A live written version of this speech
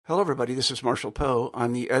Hello, everybody. This is Marshall Poe.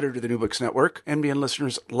 I'm the editor of the New Books Network. NBN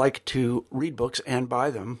listeners like to read books and buy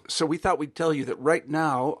them. So we thought we'd tell you that right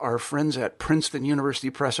now, our friends at Princeton University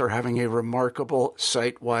Press are having a remarkable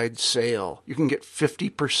site-wide sale. You can get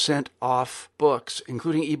 50% off books,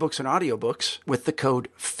 including ebooks and audiobooks, with the code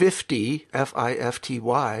 50,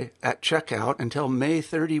 F-I-F-T-Y, at checkout until May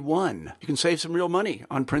 31. You can save some real money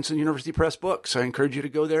on Princeton University Press books. I encourage you to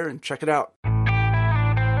go there and check it out.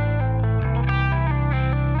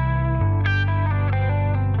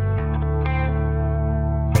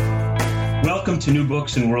 Welcome to New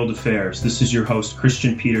Books and World Affairs. This is your host,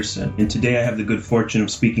 Christian Peterson, and today I have the good fortune of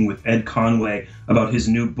speaking with Ed Conway about his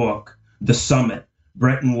new book, The Summit,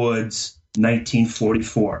 Bretton Woods,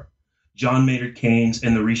 1944, John Maynard Keynes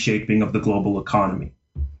and the Reshaping of the Global Economy.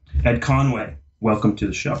 Ed Conway, welcome to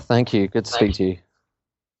the show. Thank you. Good to speak to you.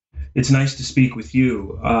 It's nice to speak with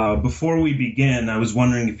you. Before we begin, I was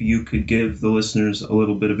wondering if you could give the listeners a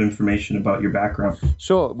little bit of information about your background.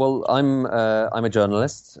 Sure. Well, I'm a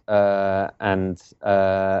journalist, and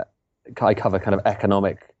I cover kind of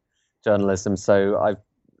economic journalism. So I've,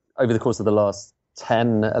 over the course of the last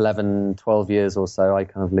 10, 11, 12 years or so, I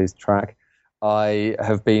kind of lose track. I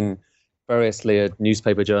have been variously a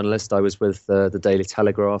newspaper journalist. I was with the Daily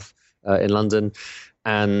Telegraph in London.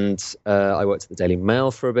 And I worked at the Daily Mail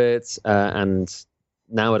for a bit, and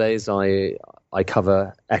nowadays I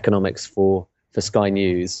cover economics for Sky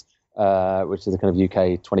News, which is a kind of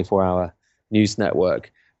UK 24-hour news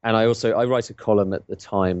network. And I write a column at the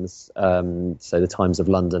Times, so the Times of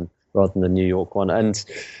London rather than the New York one. And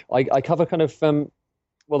I cover kind of the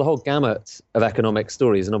whole gamut of economic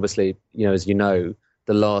stories. And obviously, as you know,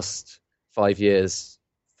 the last 5,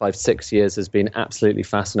 6 years has been absolutely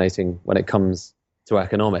fascinating when it comes to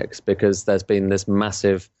economics, because there's been this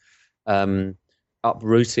massive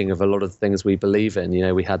uprooting of a lot of the things we believe in.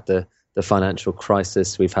 We had the financial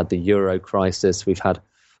crisis, we've had the euro crisis, we've had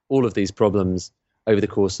all of these problems over the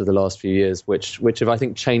course of the last few years, which have, I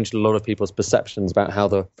think, changed a lot of people's perceptions about how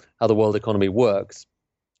the world economy works,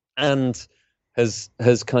 and has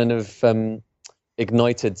kind of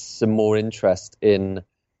ignited some more interest in,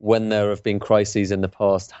 when there have been crises in the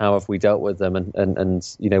past, how have we dealt with them, and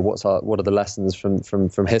what are the lessons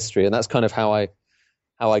from history? And that's kind of how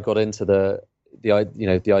I got into the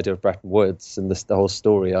idea of Bretton Woods and the whole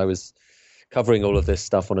story. I was covering all of this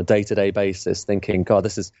stuff on a day-to-day basis, thinking, God,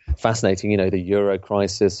 this is fascinating. The euro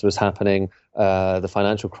crisis was happening, the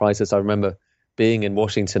financial crisis. I remember being in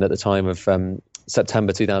Washington at the time of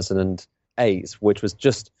September 2008, which was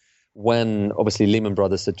just when obviously Lehman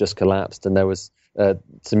Brothers had just collapsed, and there was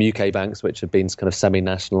some UK banks which had been kind of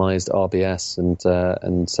semi-nationalised, RBS and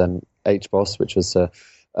HBOS, which was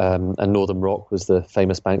and Northern Rock was the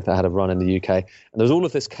famous bank that had a run in the UK. And there was all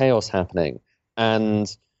of this chaos happening,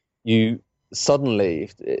 and it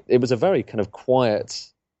was a very kind of quiet,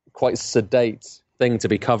 quite sedate thing to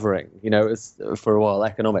be covering. It was, for a while,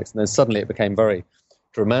 economics, and then suddenly it became very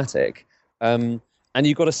dramatic, and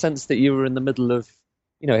you got a sense that you were in the middle of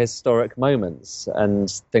historic moments,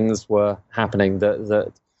 and things were happening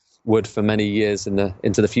that would, for many years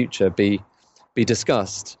into the future, be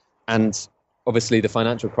discussed. And obviously, the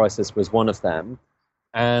financial crisis was one of them,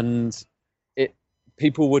 and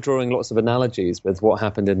people were drawing lots of analogies with what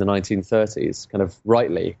happened in the 1930s, kind of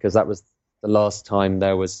rightly, because that was the last time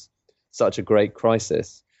there was such a great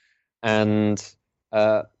crisis. And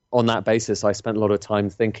on that basis, I spent a lot of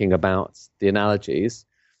time thinking about the analogies.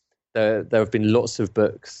 There have been lots of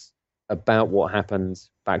books about what happened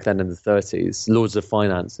back then in the 30s. Lords of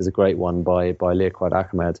Finance is a great one by Liaquat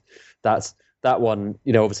Ahamed. That one,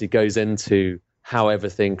 obviously goes into how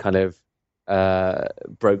everything kind of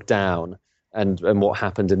broke down and what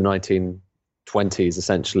happened in the 1920s,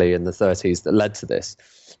 essentially, in the 30s that led to this.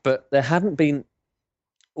 But there hadn't been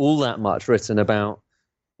all that much written about,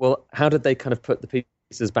 well, how did they kind of put the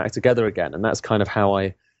pieces back together again? And that's kind of how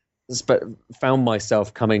I found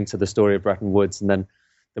myself coming to the story of Bretton Woods. And then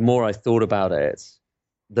the more I thought about it,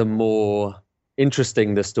 the more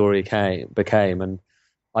interesting the story became. And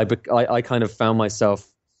I kind of found myself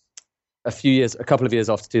a couple of years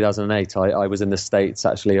after 2008, I was in the States.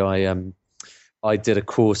 Actually, I did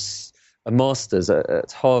a master's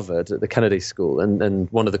at Harvard at the Kennedy School. And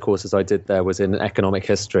one of the courses I did there was in economic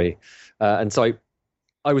history. And so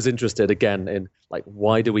I was interested again in, like,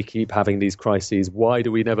 why do we keep having these crises? Why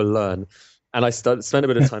do we never learn? And I spent a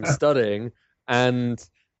bit of time studying, and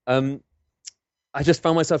I just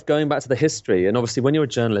found myself going back to the history. And obviously, when you're a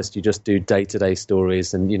journalist, you just do day-to-day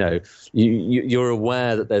stories, and you're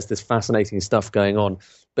aware that there's this fascinating stuff going on,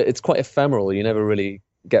 but it's quite ephemeral. You never really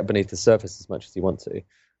get beneath the surface as much as you want to.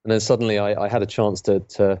 And then suddenly, I had a chance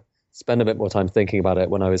to spend a bit more time thinking about it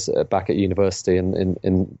when I was back at university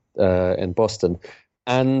in Boston,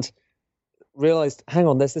 and realized, hang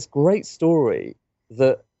on, there's this great story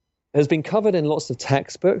that has been covered in lots of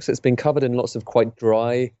textbooks. It's been covered in lots of quite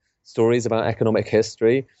dry stories about economic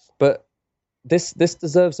history, but this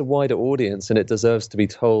deserves a wider audience, and it deserves to be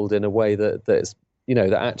told in a way that is,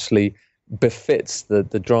 that actually befits the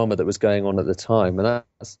drama that was going on at the time. And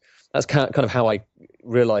that's kind of how I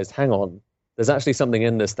realized, hang on, there's actually something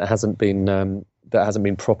in this that hasn't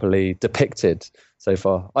been properly depicted so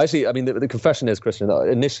far. Actually, I mean, the confession is, Christian, that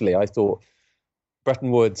initially I thought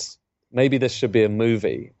Bretton Woods, maybe this should be a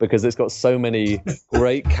movie because it's got so many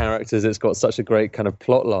great characters. It's got such a great kind of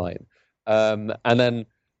plot line. And then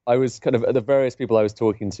I was kind of, the various people I was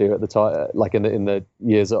talking to at the time, like in the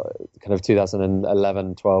years kind of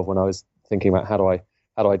 2011, 12, when I was thinking about how do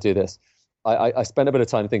I do this, I spent a bit of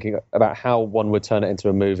time thinking about how one would turn it into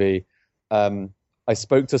a movie. I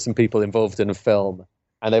spoke to some people involved in a film,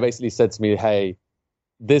 and they basically said to me, "Hey,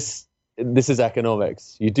 this is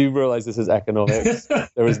economics. You do realize this is economics.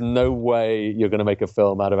 There is no way you're going to make a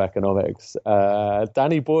film out of economics."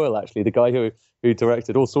 Danny Boyle, actually, the guy who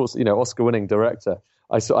directed all sorts, Oscar-winning director.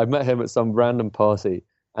 I met him at some random party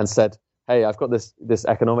and said, "Hey, I've got this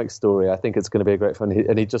economics story. I think it's going to be a great fun."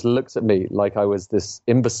 And he just looked at me like I was this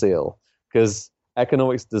imbecile, because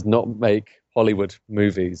economics does not make Hollywood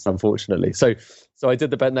movies, unfortunately. So I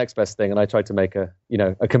did the next best thing, and I tried to make a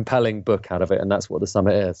compelling book out of it, and that's what The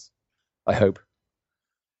Summit is, I hope.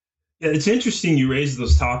 Yeah, it's interesting you raised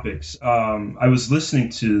those topics. I was listening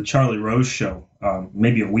to the Charlie Rose show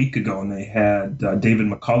maybe a week ago, and they had David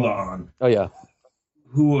McCullough on. Oh, yeah.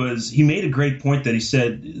 He made a great point that he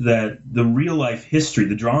said that the real life history,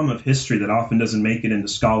 the drama of history that often doesn't make it into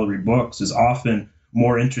scholarly books, is often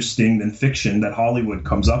more interesting than fiction that Hollywood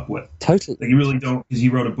comes up with. Totally. Like, you really don't, because he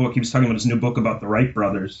wrote a book, he was talking about his new book about the Wright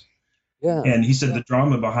brothers. Yeah. And he said the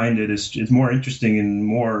drama behind it is more interesting and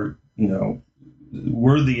more,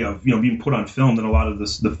 worthy of, being put on film than a lot of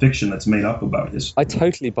the fiction that's made up about history. I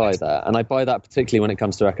totally buy that. And I buy that particularly when it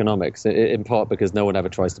comes to economics, in part because no one ever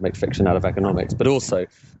tries to make fiction out of economics, but also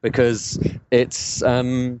because it's,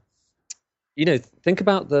 think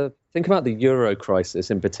about the Euro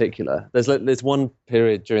crisis in particular. There's one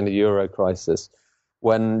period during the Euro crisis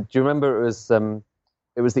when, do you remember,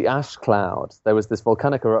 it was the ash cloud. There was this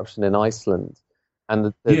volcanic eruption in Iceland,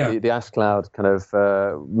 and the ash cloud kind of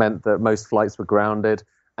meant that most flights were grounded.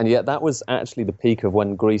 And yet that was actually the peak of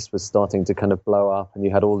when Greece was starting to kind of blow up, and you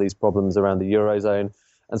had all these problems around the Eurozone.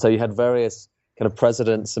 And so you had various kind of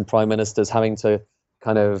presidents and prime ministers having to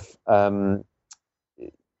kind of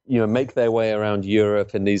make their way around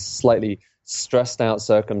Europe in these slightly stressed out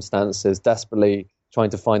circumstances, desperately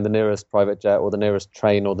trying to find the nearest private jet or the nearest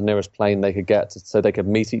train or the nearest plane they could get so they could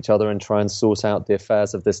meet each other and try and sort out the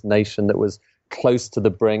affairs of this nation that was close to the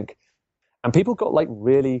brink. And people got like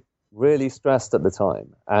really, really stressed at the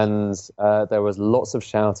time. And there was lots of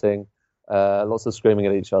shouting, lots of screaming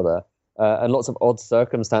at each other, and lots of odd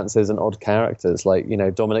circumstances and odd characters, like,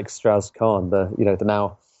 Dominic Strauss-Kahn, the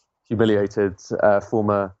now humiliated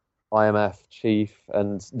former IMF chief,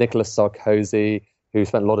 and Nicolas Sarkozy, who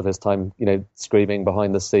spent a lot of his time, screaming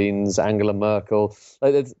behind the scenes, Angela Merkel.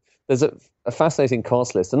 There's a fascinating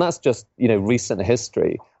cast list, and that's just, recent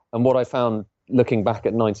history. And what I found looking back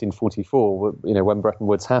at 1944, when Bretton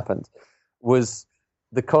Woods happened, was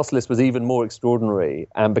the cast list was even more extraordinary.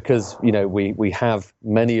 And because, we have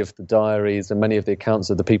many of the diaries and many of the accounts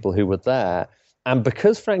of the people who were there, and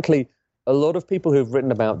because, frankly, a lot of people who've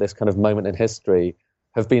written about this kind of moment in history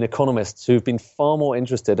have been economists who've been far more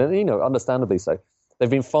interested, and understandably so, they've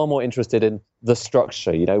been far more interested in the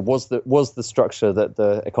structure. Was the structure that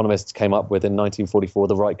the economists came up with in 1944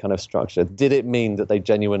 the right kind of structure? Did it mean that they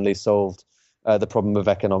genuinely solved the problem of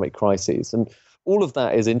economic crises? And all of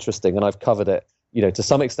that is interesting, and I've covered it, to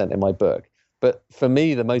some extent in my book. But for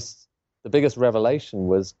me, the biggest revelation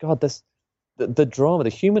was, God, the drama, the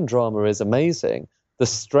human drama is amazing. The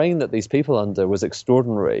strain that these people under was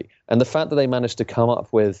extraordinary. And the fact that they managed to come up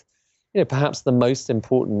with, perhaps the most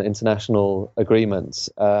important international agreements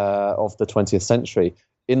of the 20th century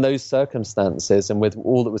in those circumstances, and with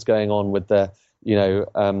all that was going on with their,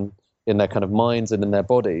 in their kind of minds and in their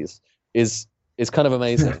bodies, is kind of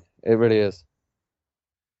amazing. It really is.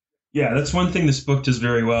 Yeah, that's one thing this book does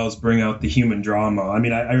very well, is bring out the human drama. I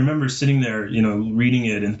mean, I remember sitting there, reading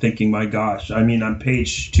it and thinking, my gosh, I mean, on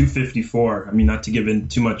page 254, I mean, not to give in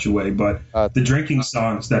too much away, but the drinking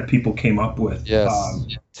songs that people came up with. Yes,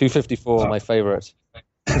 254, my favorite.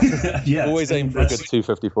 Yes, always aim for a good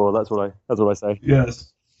 254. That's what I say.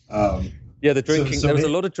 Yes. Yeah, the drinking. There was a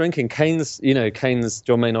lot of drinking.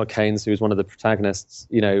 John Maynard Keynes, who was one of the protagonists,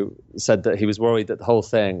 said that he was worried that the whole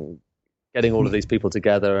thing, getting all of these people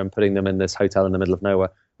together and putting them in this hotel in the middle of nowhere,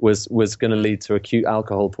 was going to lead to acute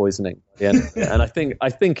alcohol poisoning. Yeah, and I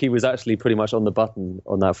think he was actually pretty much on the button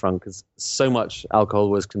on that front, because so much alcohol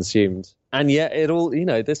was consumed, and yet it all,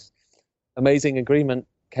 this amazing agreement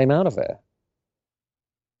came out of it.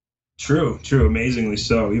 True, amazingly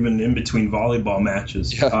so, even in between volleyball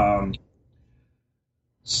matches. Yeah.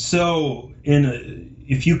 So,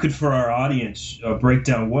 if you could, for our audience, break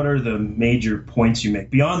down what are the major points you make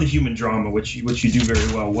beyond the human drama, which you do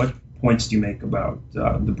very well. What points do you make about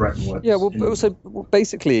the Bretton Woods? Yeah, well, so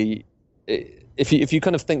basically, if you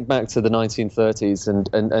kind of think back to the 1930s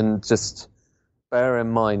and just bear in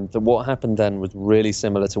mind that what happened then was really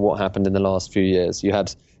similar to what happened in the last few years. You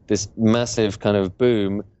had this massive kind of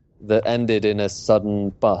boom that ended in a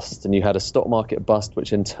sudden bust, and you had a stock market bust,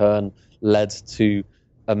 which in turn led to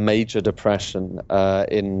a major depression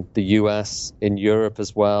in the US, in Europe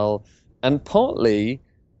as well. And partly,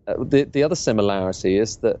 the other similarity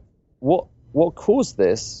is that what caused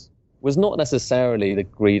this was not necessarily the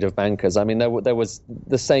greed of bankers. I mean, there was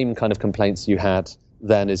the same kind of complaints you had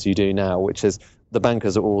then as you do now, which is the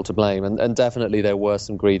bankers are all to blame. And definitely there were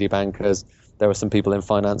some greedy bankers. There were some people in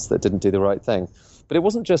finance that didn't do the right thing. But it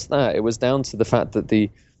wasn't just that. It was down to the fact that the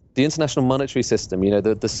international monetary system,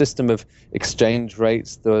 the system of exchange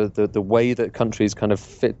rates, the way that countries kind of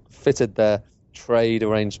fitted their trade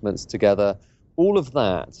arrangements together, all of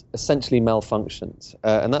that essentially malfunctioned.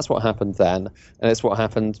 And that's what happened then. And it's what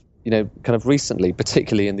happened, kind of recently,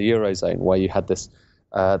 particularly in the Eurozone, where you had this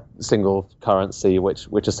single currency which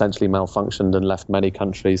essentially malfunctioned and left many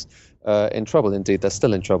countries in trouble. Indeed, they're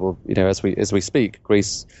still in trouble. As we speak,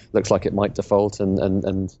 Greece looks like it might default,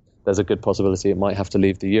 and there's a good possibility it might have to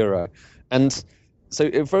leave the euro. And so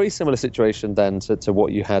a very similar situation then to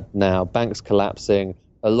what you had now. Banks collapsing,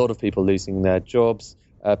 a lot of people losing their jobs,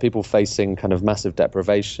 people facing kind of massive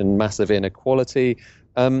deprivation, massive inequality.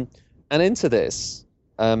 And into this,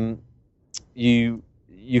 you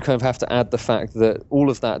kind of have to add the fact that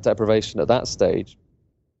all of that deprivation at that stage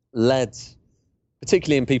led,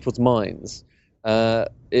 particularly in people's minds,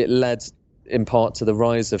 it led in part to the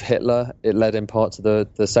rise of Hitler. It led in part to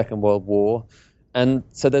the Second World War. And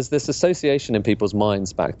so there's this association in people's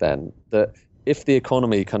minds back then that if the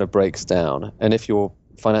economy kind of breaks down and if your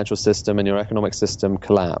financial system and your economic system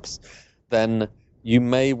collapse, then you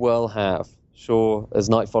may well have, as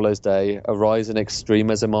night follows day, a rise in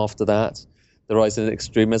extremism after that. The rise in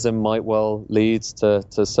extremism might well lead to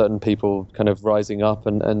certain people kind of rising up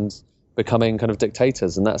and becoming kind of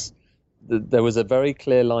dictators. And there was a very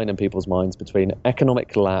clear line in people's minds between economic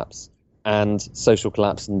collapse and social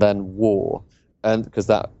collapse and then war, and because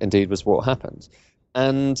that indeed was what happened.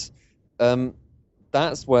 And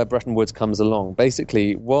that's where Bretton Woods comes along.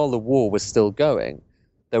 Basically, while the war was still going,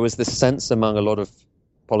 there was this sense among a lot of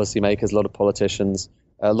policymakers, a lot of politicians,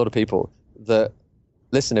 a lot of people that,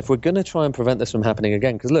 listen, if we're going to try and prevent this from happening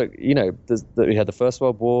again, because look, we had the First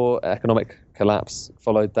World War, economic collapse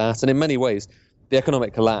followed that, and in many ways, the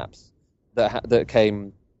economic collapse that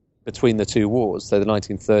came between the two wars, so the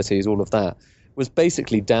 1930s, all of that, was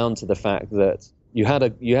basically down to the fact that you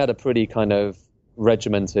had a pretty kind of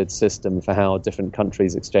regimented system for how different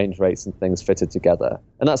countries' exchange rates and things fitted together,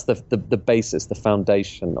 and that's the basis, the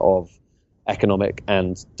foundation of economic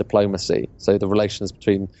and diplomacy. So the relations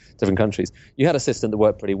between different countries. You had a system that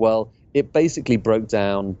worked pretty well. It basically broke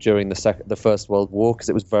down during the First World War because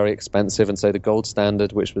it was very expensive, and so the gold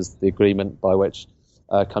standard, which was the agreement by which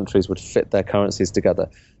countries would fit their currencies together.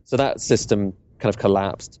 So that system kind of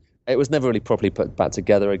collapsed. It was never really properly put back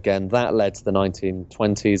together again. That led to the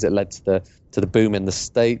 1920s. It led to the boom in the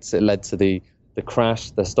States. It led to the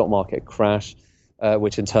crash, the stock market crash,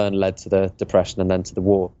 which in turn led to the depression and then to the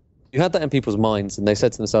war. You had that in people's minds, and they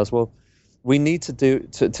said to themselves, well, we need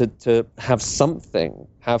to have something,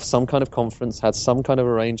 have some kind of conference, have some kind of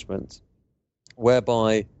arrangement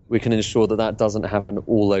whereby we can ensure that doesn't happen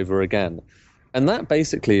all over again. And that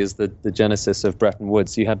basically is the genesis of Bretton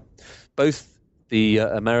Woods. You had both the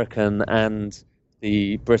American and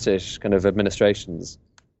the British kind of administrations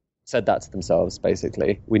said that to themselves,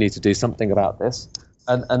 basically. We need to do something about this.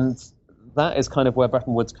 And that is kind of where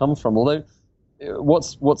Bretton Woods comes from. Although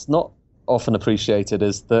what's not often appreciated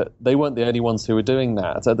is that they weren't the only ones who were doing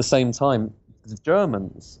that. At the same time, the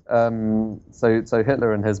Germans, so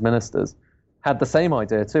Hitler and his ministers, had the same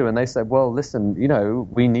idea too. And they said, well, listen,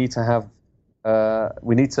 we need to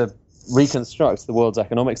reconstruct the world's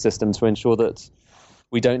economic system to ensure that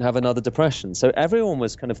we don't have another depression. So everyone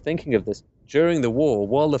was kind of thinking of this during the war,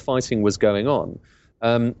 while the fighting was going on.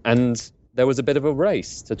 And there was a bit of a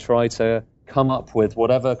race to try to come up with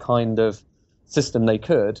whatever kind of system they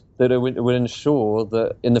could that would ensure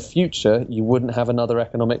that in the future you wouldn't have another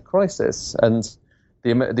economic crisis. And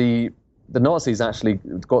the Nazis actually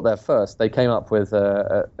got there first. They came up with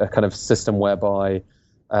a kind of system whereby,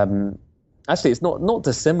 actually it's not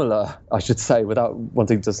dissimilar, I should say, without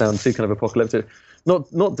wanting to sound too kind of apocalyptic,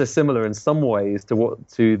 not dissimilar in some ways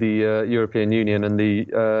to the European Union and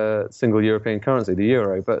the single European currency, the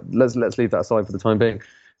euro. But let's leave that aside for the time being.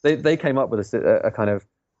 They came up with a kind of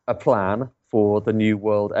a plan for the new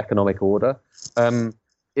world economic order.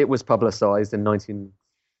 It was publicized in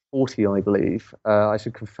 1940, I believe. I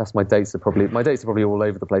should confess my dates are probably all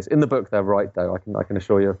over the place. In the book, they're right, though. I can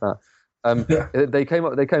assure you of that. They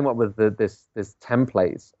came up with this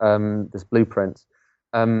template, this blueprint.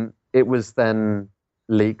 It was then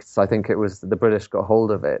leaked. So I think it was the British got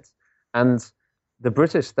hold of it, and the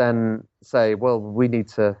British then say, well, we need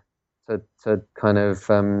to kind of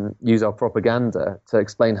use our propaganda to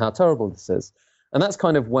explain how terrible this is. And that's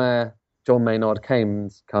kind of where John Maynard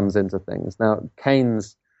Keynes comes into things. Now,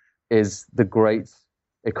 Keynes is the great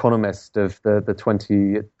economist of the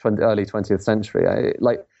early 20th century.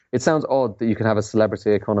 It sounds odd that you can have a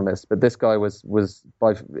celebrity economist, but this guy was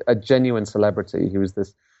by a genuine celebrity. He was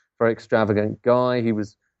this very extravagant guy. He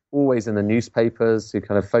was always in the newspapers. He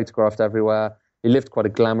kind of photographed everywhere. He lived quite a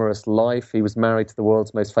glamorous life. He was married to the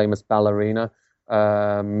world's most famous ballerina,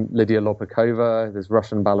 Lydia Lopakova, this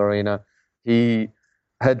Russian ballerina. He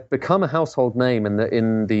had become a household name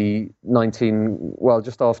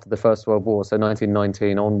just after the First World War, so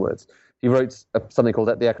 1919 onwards. He wrote something called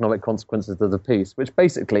The Economic Consequences of the Peace, which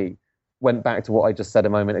basically went back to what I just said a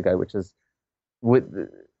moment ago, which is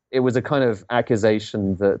it was a kind of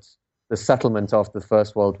accusation that the settlement after the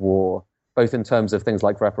First World War, both in terms of things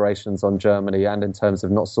like reparations on Germany and in terms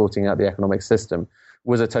of not sorting out the economic system,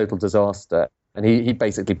 was a total disaster. And he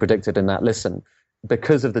basically predicted in that, listen,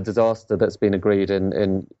 because of the disaster that's been agreed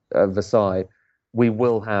in Versailles, we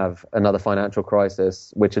will have another financial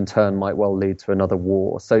crisis, which in turn might well lead to another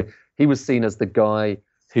war. So he was seen as the guy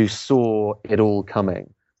who saw it all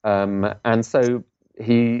coming. And so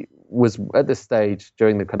he was at this stage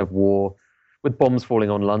during the kind of war, with bombs falling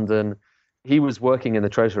on London. He was working in the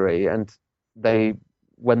Treasury, and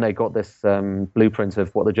when they got this blueprint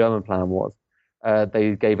of what the German plan was,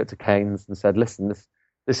 they gave it to Keynes and said, "Listen,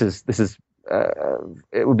 this is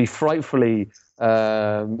it would be frightfully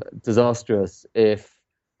disastrous if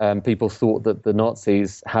people thought that the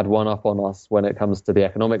Nazis had one up on us when it comes to the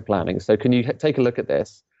economic planning. So can you take a look at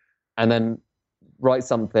this and then write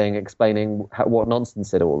something explaining what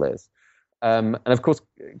nonsense it all is?" And of course,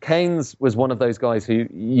 Keynes was one of those guys who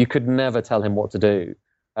you could never tell him what to do,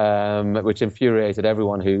 which infuriated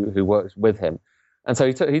everyone who worked with him. And so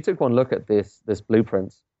he took one look at this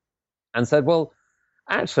blueprint and said, well,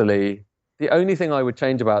 actually, the only thing I would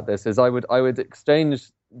change about this is I would exchange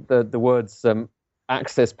the words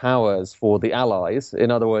Axis powers for the Allies. In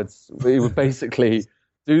other words, we would basically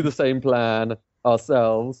do the same plan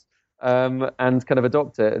ourselves, and kind of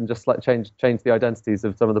adopt it and just like change the identities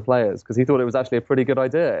of some of the players, because he thought it was actually a pretty good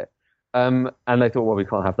idea. And they thought, well, we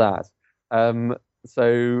can't have that.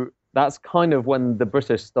 So that's kind of when the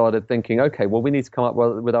British started thinking, okay, well, we need to come up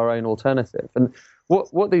with our own alternative. And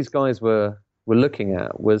what these guys were looking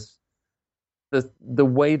at was the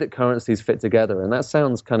way that currencies fit together. And that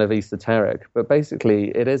sounds kind of esoteric, but basically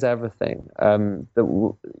it is everything.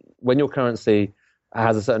 When your currency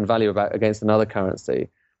has a certain value against another currency,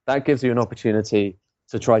 that gives you an opportunity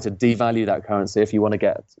to try to devalue that currency if you want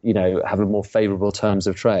to have a more favorable terms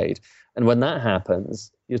of trade. And when that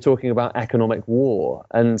happens, you're talking about economic war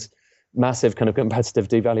and massive kind of competitive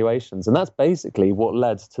devaluations. And that's basically what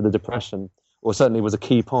led to the Depression, or certainly was a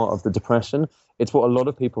key part of the Depression. It's what a lot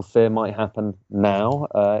of people fear might happen now.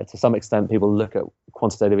 To some extent, people look at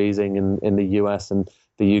quantitative easing in the US and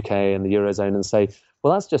the UK and the Eurozone and say,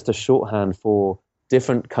 well, that's just a shorthand for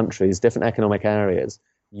different countries, different economic areas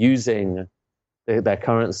using their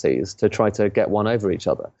currencies to try to get one over each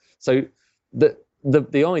other. So the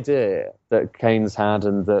idea that Keynes had,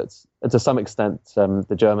 and that to some extent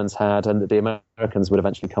the Germans had, and that the Americans would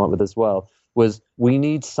eventually come up with as well, was we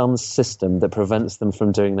need some system that prevents them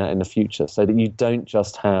from doing that in the future, so that you don't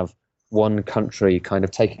just have one country kind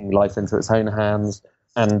of taking life into its own hands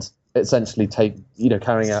and essentially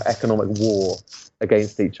carrying out economic war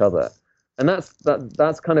against each other. And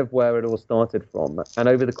that's kind of where it all started from. And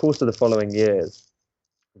over the course of the following years,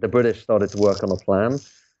 the British started to work on a plan,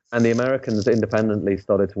 and the Americans independently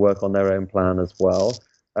started to work on their own plan as well.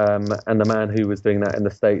 And the man who was doing that in the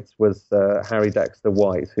States was Harry Dexter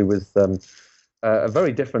White, who was a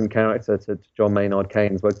very different character to John Maynard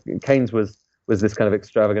Keynes. Where Keynes was this kind of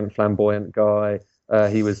extravagant, flamboyant guy.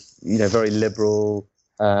 He was, very liberal.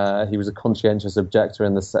 He was a conscientious objector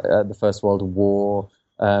in the First World War.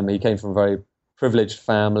 He came from a very privileged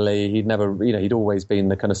family. He'd always been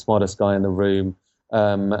the kind of smartest guy in the room,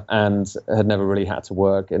 and had never really had to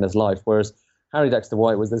work in his life. Whereas Harry Dexter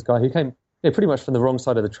White was this guy who came pretty much from the wrong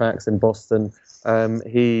side of the tracks in Boston.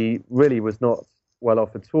 He really was not well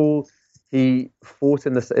off at all. He fought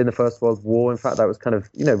in the First World War. In fact, that was kind of,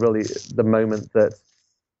 really the moment that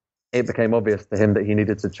it became obvious to him that he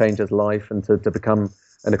needed to change his life and to become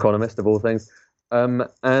an economist of all things. And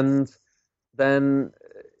then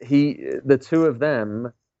the two of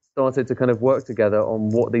them started to kind of work together on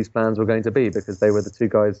what these plans were going to be, because they were the two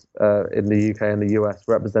guys in the UK and the US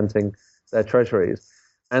representing their treasuries.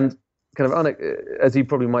 And kind of, as you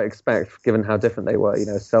probably might expect, given how different they were,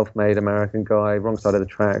 self-made American guy, wrong side of the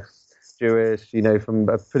tracks, Jewish, from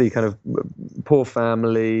a pretty kind of poor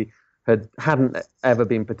family, hadn't ever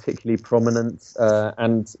been particularly prominent,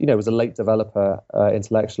 and was a late developer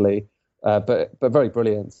intellectually, but very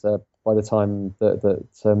brilliant by the time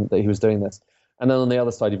that he was doing this. And then on the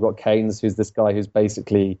other side, you've got Keynes, who's this guy who's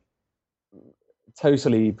basically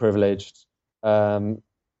totally privileged,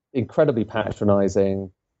 incredibly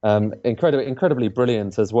patronizing, incredibly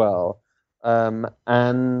brilliant as well,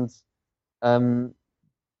 and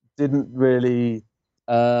didn't really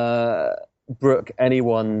brook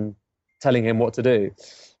anyone telling him what to do.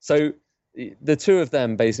 So the two of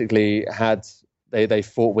them basically they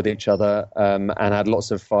fought with each other, and had lots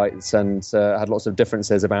of fights, and had lots of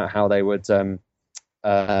differences about how they would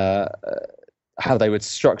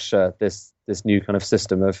structure this new kind of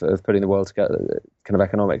system of putting the world together, kind of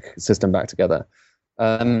economic system back together.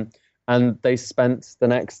 And they spent the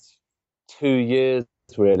next 2 years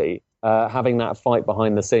really having that fight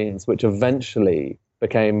behind the scenes, which eventually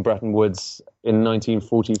became Bretton Woods in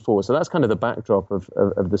 1944. So that's kind of the backdrop of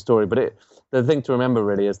the story. But the thing to remember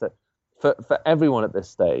really is that for everyone at this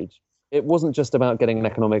stage, it wasn't just about getting an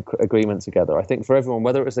economic agreement together. I think for everyone,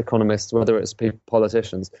 whether it's economists, whether it's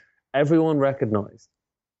politicians, everyone recognized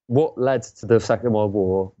what led to the Second World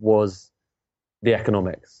War was the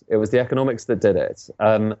economics. It was the economics that did it.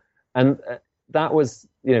 And that was,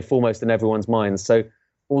 foremost in everyone's minds. So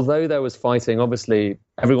although there was fighting, obviously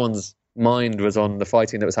everyone's mind was on the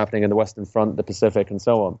fighting that was happening in the Western Front, the Pacific, and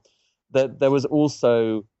so on. There was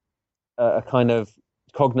also a kind of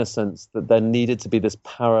cognizance that there needed to be this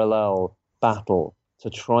parallel battle to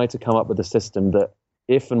try to come up with a system that,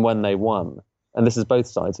 if and when they won, and this is both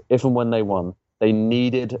sides, if and when they won, they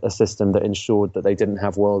needed a system that ensured that they didn't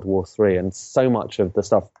have World War III. And so much of the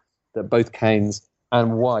stuff that both Keynes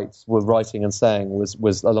and White were writing and saying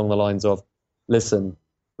was along the lines of, listen,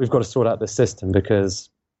 we've got to sort out this system because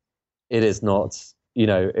it is not,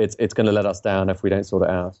 it's going to let us down if we don't sort it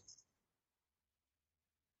out.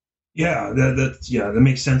 Yeah, that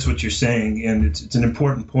makes sense what you're saying, and it's an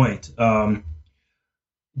important point.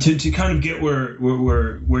 To kind of get where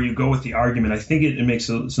you go with the argument, I think it makes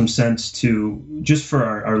some sense to, just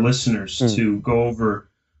for our listeners, to go over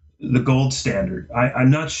the gold standard. I'm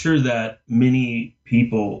not sure that many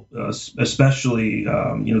people, especially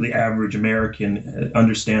the average American,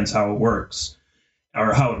 understands how it works,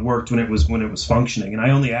 or how it worked when it was functioning. And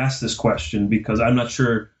I only ask this question because I'm not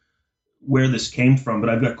sure where this came from,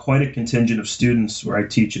 but I've got quite a contingent of students where I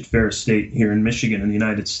teach at Ferris State here in Michigan in the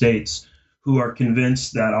United States who are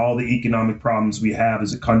convinced that all the economic problems we have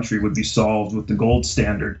as a country would be solved with the gold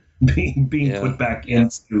standard being put back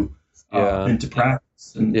into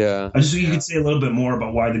practice. And I just think you could say a little bit more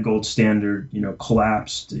about why the gold standard,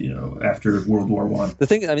 collapsed, after World War I. The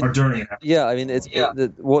thing, or during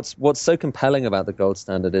it. What's so compelling about the gold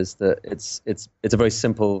standard is that it's a very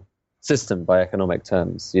simple system by economic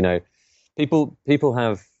terms. People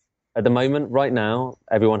have, at the moment, right now,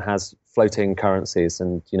 everyone has floating currencies,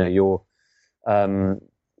 and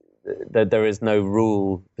there is no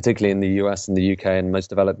rule, particularly in the US and the UK and most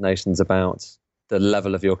developed nations, about the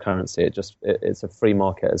level of your currency. It's a free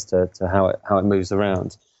market as to how it moves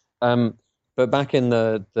around. But back in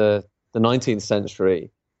the 19th century,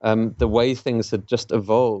 the way things had just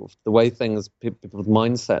evolved, the way people's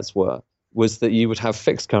mindsets was that you would have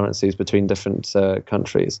fixed currencies between different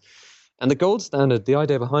countries. And the gold standard, the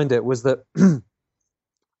idea behind it was that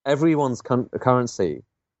everyone's currency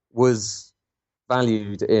was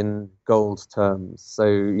valued in gold terms. So,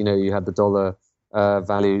 you had the dollar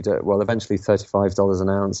valued at, eventually $35 an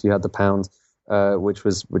ounce. You had the pound, which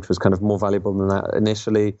was kind of more valuable than that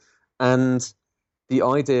initially. And the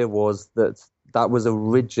idea was that was a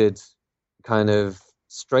rigid kind of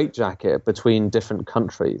straitjacket between different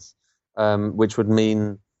countries. which would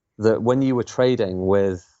mean that when you were trading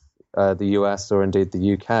with the US or indeed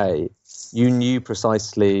the UK, you knew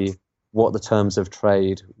precisely what the terms of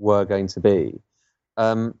trade were going to be.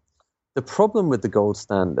 The problem with the gold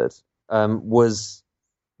standard was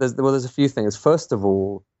there's a few things. First of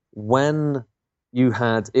all, when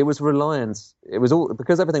it was all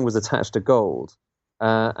because everything was attached to gold,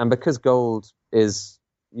 and because gold is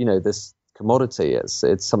this commodity,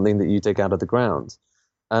 it's something that you dig out of the ground.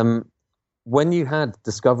 When you had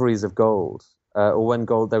discoveries of gold, or when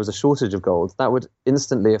there was a shortage of gold, that would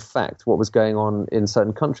instantly affect what was going on in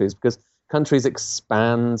certain countries, because countries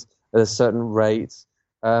expand at a certain rate.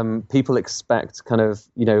 People expect kind of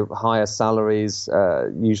higher salaries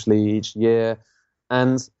usually each year,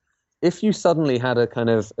 and if you suddenly had a kind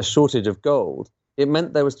of a shortage of gold, it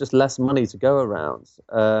meant there was just less money to go around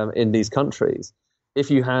in these countries. If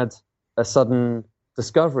you had a sudden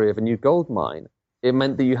discovery of a new gold mine, it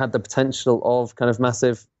meant that you had the potential of kind of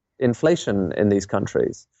massive inflation in these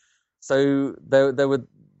countries. So there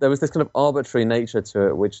was this kind of arbitrary nature to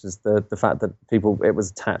it, which is the fact that it was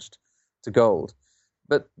attached to gold.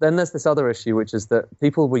 But then there's this other issue, which is that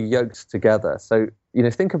people were yoked together. So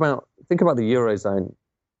think about the Eurozone.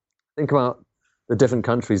 Think about the different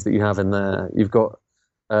countries that you have in there. You've got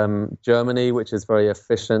Germany, which is very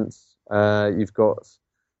efficient. You've got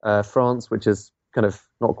France, which is kind of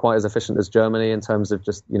not quite as efficient as Germany in terms of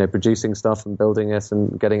just producing stuff and building it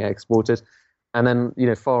and getting it exported. And then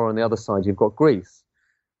far on the other side, you've got Greece.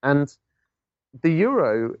 And the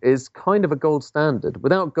euro is kind of a gold standard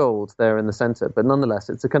without gold there in the center, but nonetheless,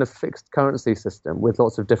 it's a kind of fixed currency system with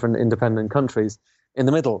lots of different independent countries in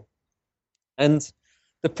the middle. And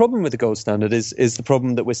the problem with the gold standard is the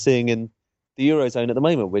problem that we're seeing in the Eurozone at the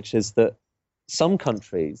moment, which is that some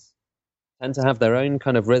countries tend to have their own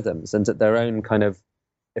kind of rhythms and at their own kind of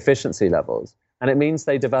efficiency levels. And it means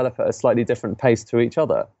they develop at a slightly different pace to each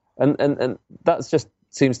other. And that's just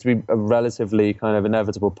seems to be a relatively kind of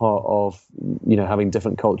inevitable part of, having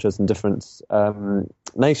different cultures and different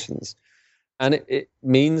nations. And it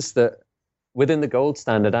means that within the gold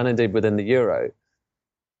standard and indeed within the euro,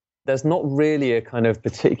 there's not really a kind of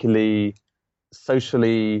particularly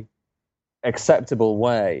socially acceptable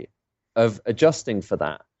way of adjusting for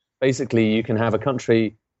that. Basically, you can have a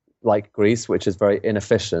country like Greece, which is very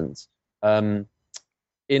inefficient.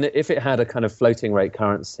 If it had a kind of floating rate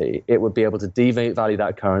currency, it would be able to devalue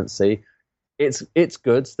that currency. Its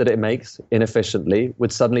goods that it makes inefficiently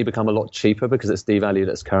would suddenly become a lot cheaper because it's devalued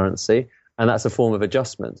its currency, and that's a form of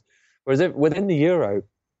adjustment. Whereas if within the euro,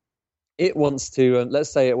 it wants to,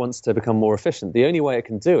 let's say it wants to become more efficient. The only way it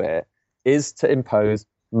can do it is to impose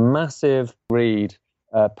massive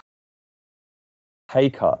pay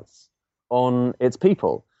cuts on its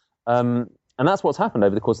people. And that's what's happened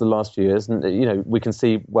over the course of the last few years. And, we can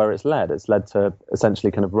see where it's led. It's led to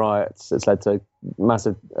essentially kind of riots. It's led to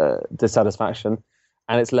massive dissatisfaction.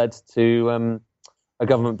 And it's led to a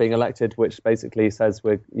government being elected, which basically says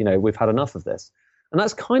we've had enough of this. And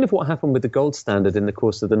that's kind of what happened with the gold standard in the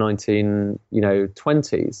course of the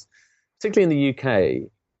 1920s, particularly in the UK,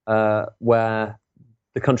 where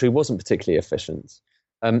the country wasn't particularly efficient.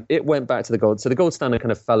 It went back to the gold. So the gold standard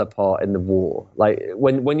kind of fell apart in the war. Like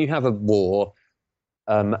when you have a war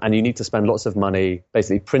and you need to spend lots of money,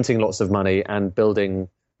 basically printing lots of money and building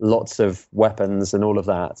lots of weapons and all of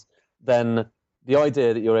that, then the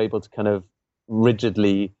idea that you're able to kind of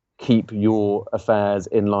rigidly keep your affairs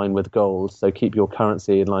in line with gold, so keep your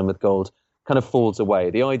currency in line with gold, kind of falls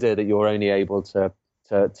away. The idea that you're only able to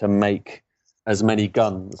make as many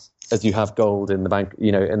guns as you have gold in the bank,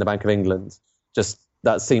 in the Bank of England, just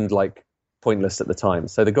that seemed like pointless at the time.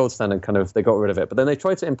 So the gold standard they got rid of it. But then they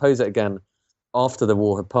tried to impose it again after the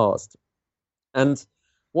war had passed. And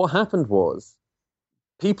what happened was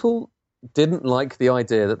people didn't like the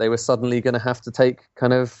idea that they were suddenly going to have to take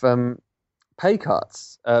kind of pay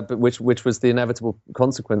cuts, but which was the inevitable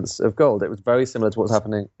consequence of gold. It was very similar to what's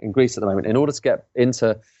happening in Greece at the moment. In order to get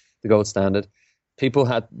into the gold standard, people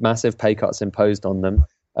had massive pay cuts imposed on them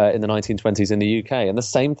in the 1920s in the UK. And the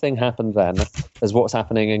same thing happened then as what's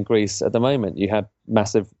happening in Greece at the moment. You had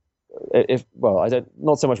massive,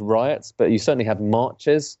 not so much riots, but you certainly had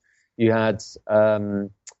marches. You had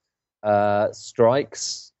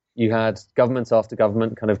strikes. You had government after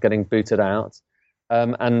government kind of getting booted out.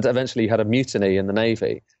 And eventually you had a mutiny in the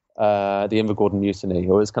Navy, the Invergordon Mutiny,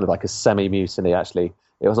 or it was kind of like a semi-mutiny, actually.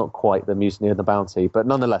 It was not quite the mutiny of the Bounty, but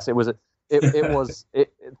nonetheless,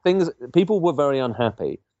 people were very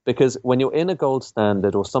unhappy because when you're in a gold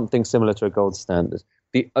standard or something similar to a gold standard,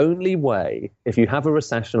 the only way, if you have a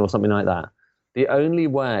recession or something like that, the only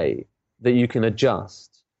way that you can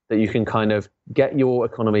adjust that you can kind of get your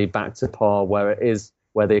economy back to par where it is,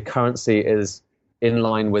 where the currency is in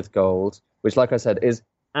line with gold, which, like I said, is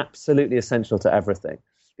absolutely essential to everything.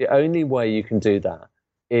 The only way you can do that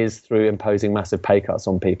is through imposing massive pay cuts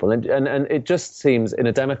on people. And it just seems in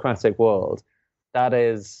a democratic world, that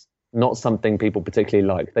is not something people particularly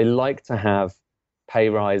like. They like to have pay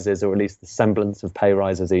rises, or at least the semblance of pay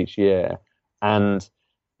rises each year. And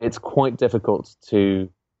it's quite difficult to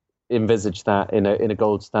envisage that in a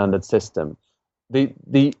gold standard system.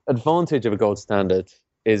 The advantage of a gold standard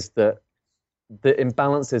is that the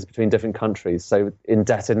imbalances between different countries, so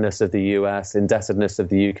indebtedness of the US, indebtedness of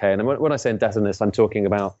the UK, and when I say indebtedness, I'm talking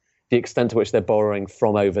about the extent to which they're borrowing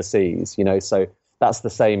from overseas. So that's the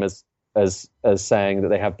same as saying that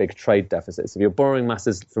they have big trade deficits. If you're borrowing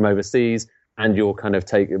masses from overseas and you're kind of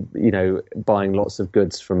buying lots of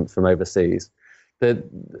goods from overseas,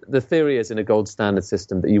 the theory is in a gold standard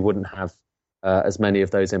system that you wouldn't have as many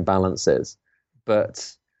of those imbalances,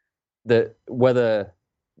 but whether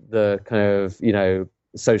the kind of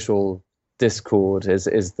social discord is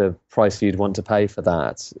the price you'd want to pay for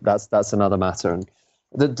that's another matter. And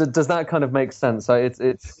does that kind of make sense? So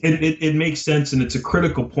it makes sense, and it's a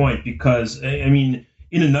critical point, because I mean,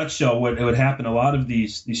 in a nutshell, what would happen, a lot of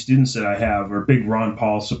these students that I have are big Ron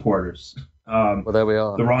Paul supporters. Well, there we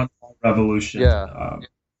are. The Ron Paul revolution. Yeah.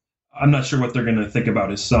 I'm not sure what they're going to think about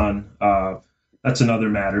his son. That's another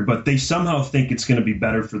matter. But they somehow think it's going to be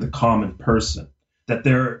better for the common person, that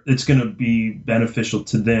it's going to be beneficial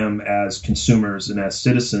to them as consumers and as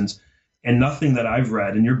citizens. And nothing that I've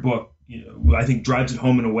read in your book, I think drives it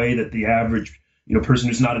home in a way that the average person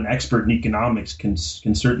who's not an expert in economics can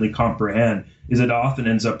certainly comprehend, is it often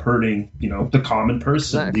ends up hurting the common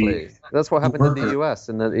person. Exactly. That's what happened in the US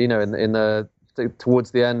in the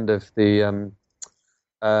towards the end of the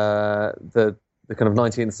kind of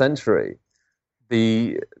 19th century.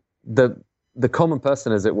 The common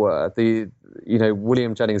person, as it were,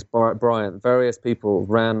 William Jennings Bryan, various people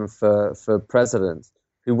ran for president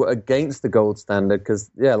who were against the gold standard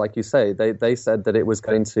because, like you say, they said that it was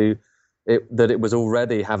that it was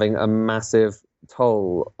already having a massive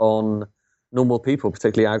toll on normal people,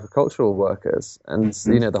 particularly agricultural workers. And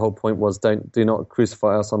the whole point was do not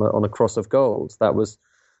crucify us on a cross of gold. It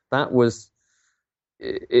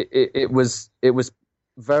was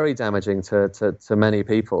very damaging to many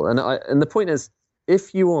people. And the point is,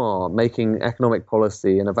 if you are making economic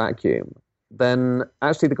policy in a vacuum, then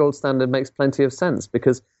actually the gold standard makes plenty of sense,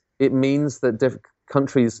 because it means that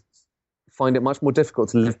countries find it much more difficult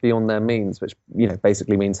to live beyond their means, which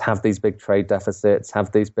basically means have these big trade deficits,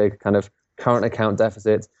 have these big kind of current account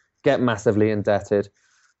deficits, get massively indebted.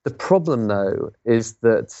 The problem, though, is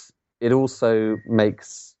that it also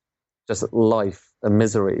makes just life a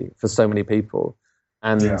misery for so many people.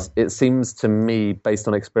 And it seems to me, based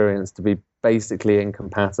on experience, to be basically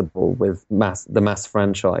incompatible with the mass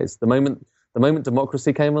franchise. The moment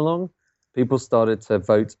democracy came along, people started to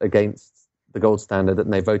vote against the gold standard,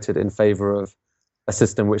 and they voted in favor of a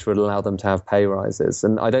system which would allow them to have pay rises.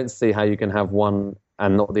 And I don't see how you can have one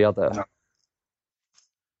and not the other.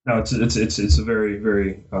 No, it's a very,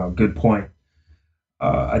 very good point.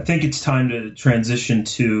 I think it's time to transition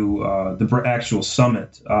to the actual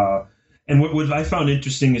summit. And what I found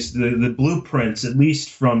interesting is the blueprints, at least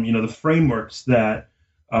from the frameworks that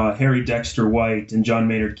Harry Dexter White and John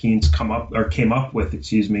Maynard Keynes came up with,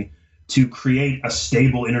 to create a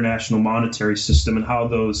stable international monetary system, and how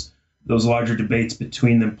those larger debates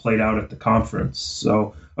between them played out at the conference.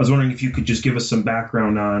 So I was wondering if you could just give us some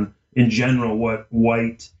background on, in general, what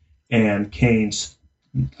White and Keynes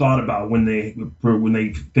thought about when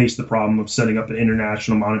they faced the problem of setting up an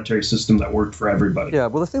international monetary system that worked for everybody. Yeah,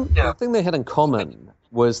 well, the thing they had in common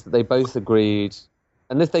was that they both agreed,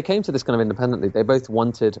 and if they came to this kind of independently, they both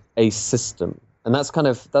wanted a system. And that's quite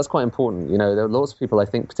important. There are lots of people, I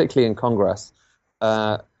think, particularly in Congress,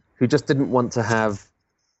 who just didn't want to have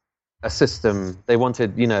a system. They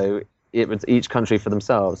wanted, it was each country for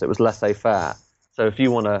themselves. It was laissez-faire. So if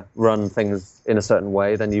you want to run things in a certain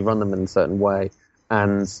way, then you run them in a certain way.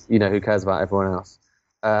 And, who cares about everyone else?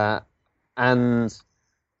 And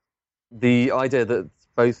the idea that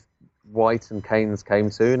both White and Keynes came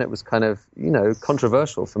to, and it was kind of,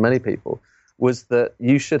 controversial for many people, was that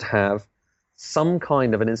you should have some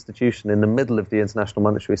kind of an institution in the middle of the international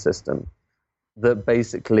monetary system that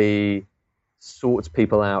basically sorts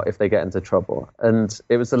people out if they get into trouble. And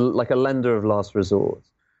it was like a lender of last resort,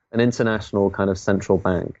 an international kind of central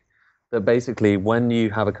bank that basically, when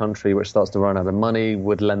you have a country which starts to run out of money,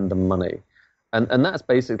 would lend them money. And that's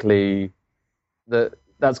basically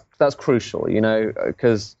that's crucial,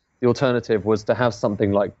 because the alternative was to have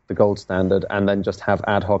something like the gold standard and then just have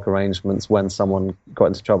ad hoc arrangements when someone got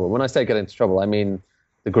into trouble. When I say get into trouble, I mean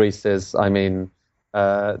the Greases, I mean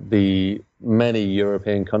the many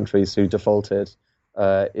European countries who defaulted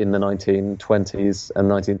in the 1920s and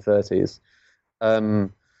 1930s.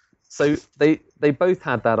 So they both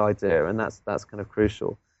had that idea, and that's kind of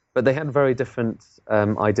crucial. But they had very different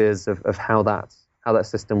ideas of how that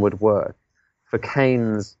system would work. For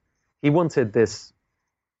Keynes, he wanted this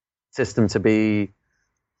system to be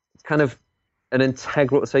kind of an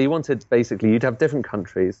integral. So you wanted basically you'd have different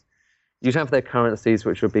countries, you'd have their currencies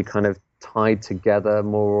which would be kind of tied together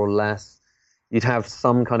more or less. You'd have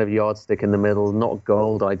some kind of yardstick in the middle, not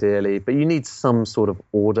gold ideally, but you need some sort of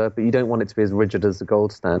order, but you don't want it to be as rigid as the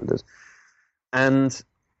gold standard. And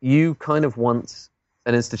you kind of want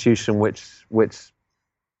an institution which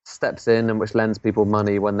steps in and which lends people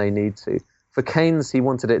money when they need to. For Keynes, he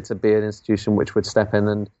wanted it to be an institution which would step in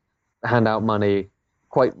and hand out money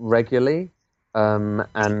quite regularly, and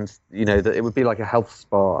that it would be like a health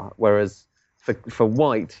spa. Whereas for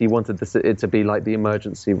White, he wanted it to be like the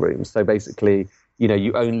emergency room. So basically,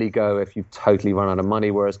 you only go if you totally run out of money.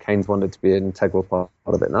 Whereas Keynes wanted to be an integral part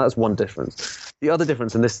of it. Now that's one difference. The other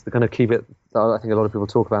difference, and this is the kind of key bit that I think a lot of people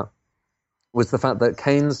talk about, was the fact that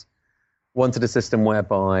Keynes wanted a system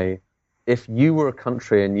whereby if you were a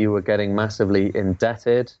country and you were getting massively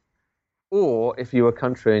indebted, or if you were a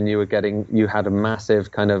country and you had a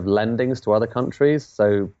massive kind of lendings to other countries.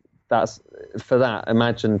 So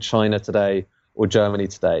imagine China today or Germany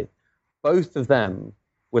today. Both of them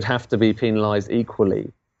would have to be penalized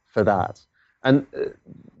equally for that. And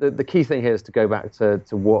the key thing here is to go back to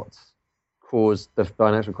what caused the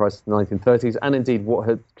financial crisis in the 1930s, and indeed what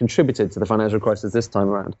had contributed to the financial crisis this time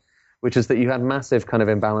around, which is that you had massive kind of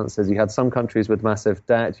imbalances. You had some countries with massive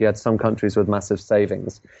debt, you had some countries with massive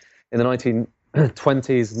savings. In the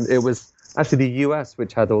 1920s, it was actually the US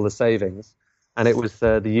which had all the savings, and it was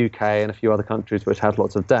the UK and a few other countries which had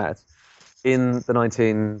lots of debt. In the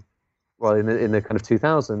kind of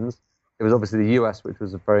 2000s, it was obviously the US which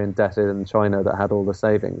was very indebted and China that had all the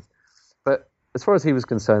savings. But as far as he was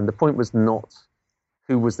concerned, the point was not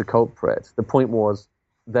who was the culprit. The point was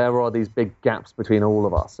there are these big gaps between all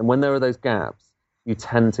of us, and when there are those gaps, you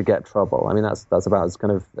tend to get trouble. I mean, that's about as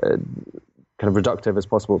kind of reductive as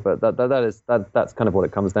possible, but that's kind of what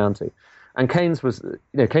it comes down to. And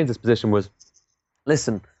Keynes's position was,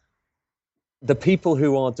 listen, the people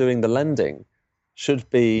who are doing the lending should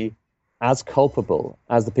be as culpable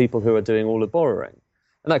as the people who are doing all the borrowing.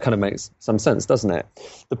 And that kind of makes some sense, doesn't it?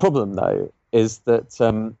 The problem, though, is that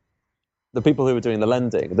the people who are doing the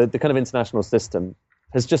lending, the kind of international system,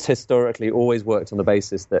 has just historically always worked on the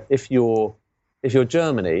basis that if you're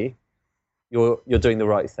Germany, you're doing the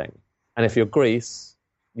right thing. And if you're Greece,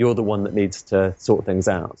 you're the one that needs to sort things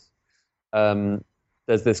out.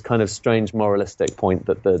 There's this kind of strange moralistic point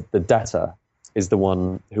that the debtor is the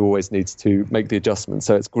one who always needs to make the adjustment.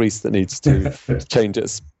 So it's Greece that needs to change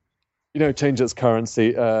its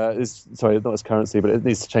currency. Not its currency, but it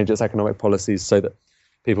needs to change its economic policies so that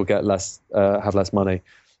people get have less money.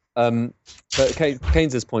 But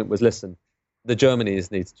Keynes's point was, listen, the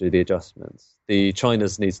Germanys need to do the adjustments. The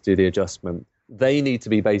Chinas need to do the adjustment. They need to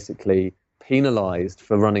be basically penalized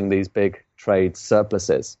for running these big trade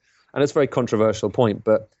surpluses. And it's a very controversial point,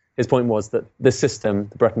 but his point was that this system,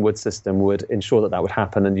 the Bretton Woods system, would ensure that would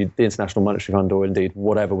happen, and the International Monetary Fund, or indeed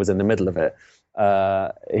whatever was in the middle of it,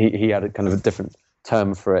 he had a kind of a different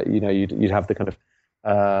term for it. You'd have the kind of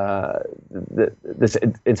this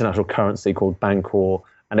international currency called Bancor,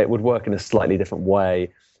 and it would work in a slightly different way.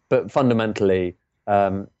 But fundamentally,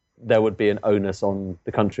 there would be an onus on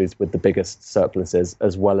the countries with the biggest surpluses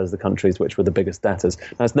as well as the countries which were the biggest debtors.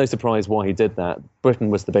 Now, it's no surprise why he did that.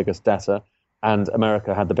 Britain was the biggest debtor and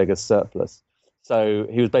America had the biggest surplus. So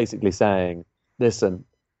he was basically saying, listen,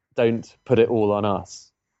 don't put it all on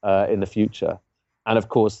us in the future. And of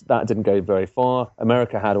course, that didn't go very far.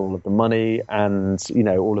 America had all of the money and,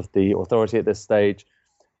 all of the authority at this stage.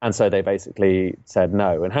 And so they basically said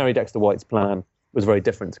no. And Harry Dexter White's plan was very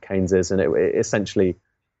different to Keynes's, and it essentially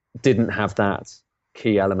didn't have that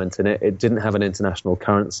key element in it. It didn't have an international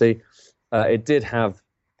currency. It did have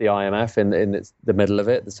the IMF in the middle of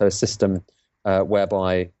it, so a system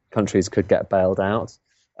whereby countries could get bailed out,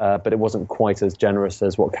 but it wasn't quite as generous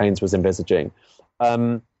as what Keynes was envisaging.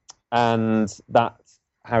 And that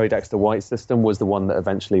Harry Dexter White system was the one that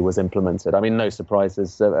eventually was implemented. I mean, no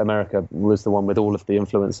surprises. America was the one with all of the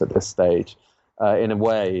influence at this stage. In a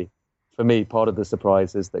way, for me, part of the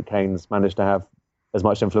surprise is that Keynes managed to have as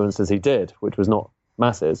much influence as he did, which was not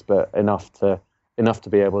masses, but enough to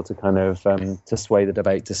be able to kind of to sway the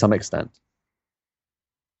debate to some extent.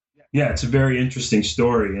 Yeah, it's a very interesting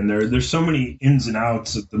story, and there's so many ins and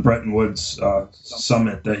outs of the Bretton Woods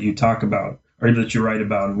summit that you talk about, or that you write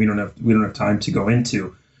about, and we don't have time to go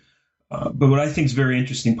into. But what I think is a very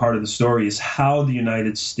interesting part of the story is how the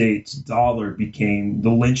United States dollar became the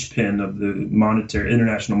linchpin of the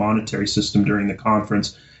international monetary system during the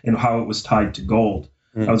conference, and how it was tied to gold.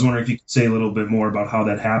 I was wondering if you could say a little bit more about how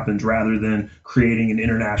that happened, rather than creating an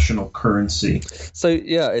international currency. So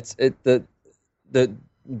yeah,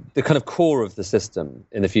 the kind of core of the system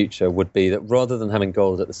in the future would be that rather than having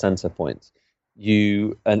gold at the center point,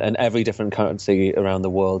 you and every different currency around the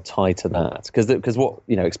world tied to that, because what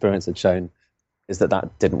experience had shown is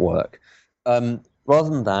that didn't work. Rather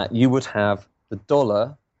than that, you would have the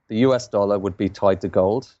dollar, the US dollar, would be tied to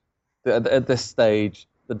gold. At this stage,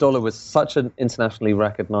 the dollar was such an internationally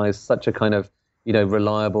recognized, such a kind of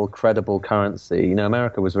reliable, credible currency.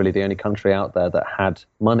 America was really the only country out there that had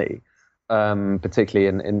money, particularly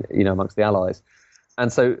in amongst the Allies,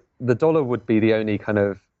 and so the dollar would be the only kind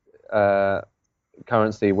of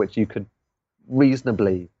currency which you could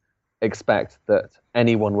reasonably expect that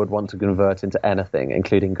anyone would want to convert into anything,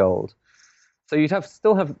 including gold. So you'd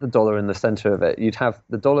still have the dollar in the center of it. You'd have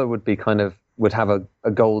the dollar would have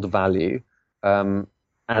a gold value, and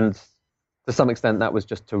to some extent that was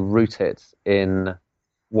just to root it in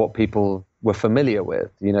what people were familiar with.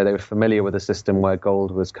 They were familiar with a system where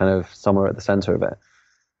gold was kind of somewhere at the center of it,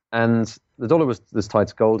 and the dollar was tied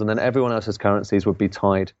to gold, and then everyone else's currencies would be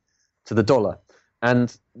tied to the dollar.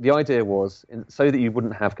 And the idea was, so that you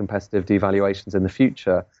wouldn't have competitive devaluations in the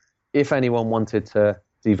future, if anyone wanted to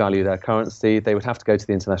devalue their currency, they would have to go to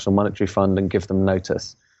the International Monetary Fund and give them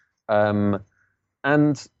notice. And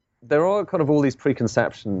there are kind of all these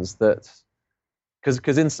preconceptions that,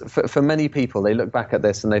 because for many people, they look back at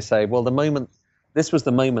this and they say, well, this was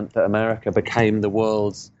the moment that America became the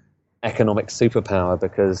world's economic superpower,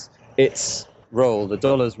 because its role, the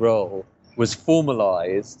dollar's role, was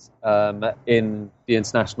formalized in the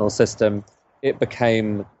international system. It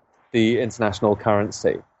became the international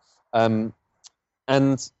currency. And,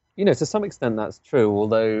 to some extent that's true,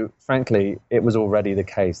 although, frankly, it was already the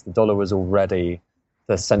case. The dollar was already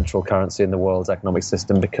the central currency in the world's economic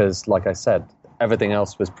system because, like I said, everything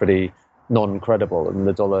else was pretty non-credible, and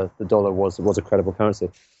the dollar was a credible currency.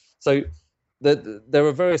 So there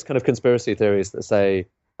are various kind of conspiracy theories that say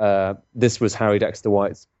this was Harry Dexter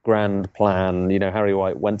White's grand plan. Harry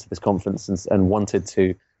White went to this conference and wanted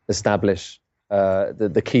to establish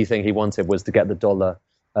the key thing he wanted was to get the dollar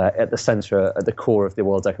at the center, at the core of the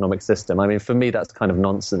world's economic system. I mean, for me, that's kind of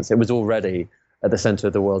nonsense. It was already at the center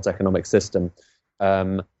of the world's economic system,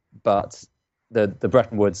 but the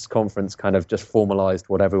Bretton Woods conference kind of just formalized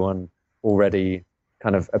what everyone already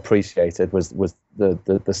kind of appreciated was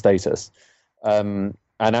the status. And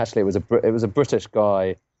actually, it was a British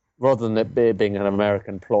guy. Rather than it being an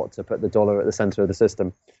American plot to put the dollar at the center of the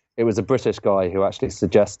system, it was a British guy who actually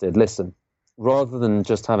suggested, listen, rather than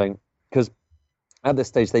just having, because at this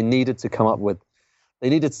stage they needed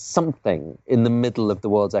something in the middle of the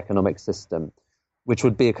world's economic system, which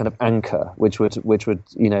would be a kind of anchor, which would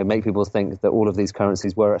make people think that all of these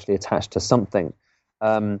currencies were actually attached to something.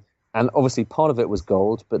 And obviously part of it was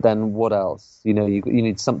gold, but then what else? You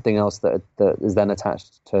need something else that is then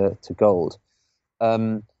attached to gold.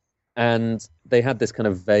 And they had this kind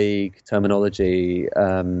of vague terminology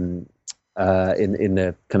in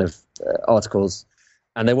the kind of articles,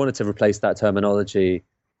 and they wanted to replace that terminology,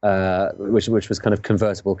 which was kind of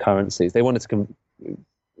convertible currencies. They wanted to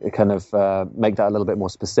kind of make that a little bit more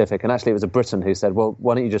specific. And actually, it was a Briton who said, "Well,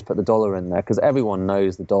 why don't you just put the dollar in there? Because everyone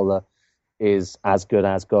knows the dollar is as good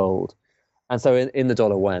as gold." And so in the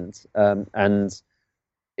dollar went, and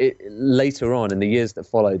later on in the years that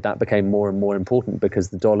followed, that became more and more important because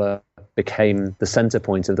the dollar became the center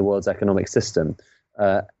point of the world's economic system.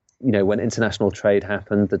 When international trade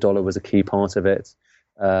happened, the dollar was a key part of it.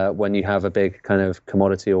 When you have a big kind of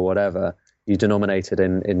commodity or whatever, you denominate it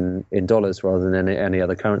in dollars rather than any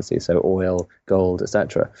other currency, so oil, gold,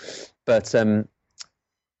 etc. But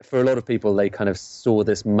for a lot of people, they kind of saw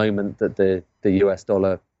this moment that the US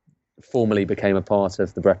dollar formally became a part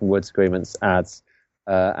of the Bretton Woods agreements as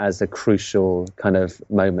a crucial kind of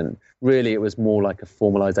moment. Really, it was more like a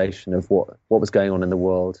formalization of what was going on in the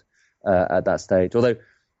world at that stage. Although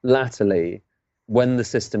latterly, when the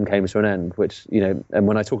system came to an end, which, and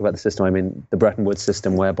when I talk about the system, I mean the Bretton Woods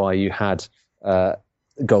system, whereby you had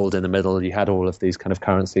gold in the middle, you had all of these kind of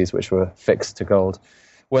currencies which were fixed to gold.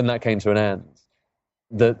 When that came to an end,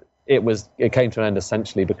 it came to an end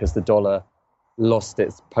essentially because the dollar lost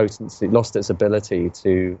its potency, lost its ability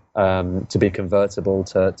to be convertible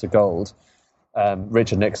to gold.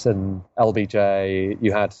 Richard Nixon, LBJ.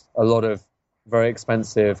 You had a lot of very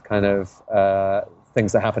expensive kind of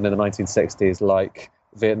things that happened in the 1960s, like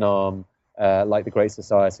Vietnam, like the Great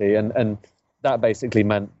Society. And that basically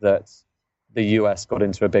meant that the US got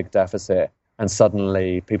into a big deficit, and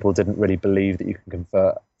suddenly people didn't really believe that you can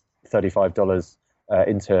convert $35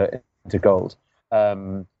 into gold.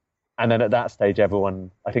 And then at that stage,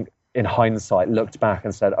 everyone, I think, in hindsight, looked back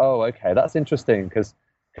and said, "Oh, okay, that's interesting," because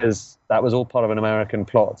that was all part of an American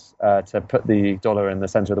plot to put the dollar in the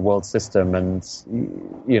center of the world system. And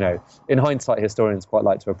in hindsight, historians quite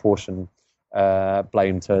like to apportion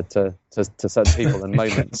blame to certain people and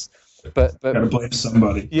moments. But gotta blame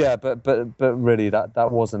somebody. Yeah, but really,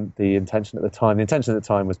 that wasn't the intention at the time. The intention at the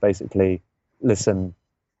time was basically, listen,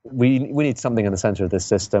 we need something in the center of this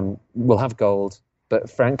system. We'll have gold, but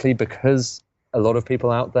frankly, because a lot of people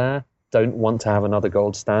out there don't want to have another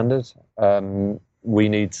gold standard, we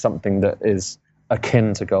need something that is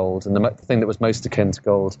akin to gold. And the thing that was most akin to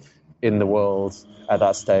gold in the world at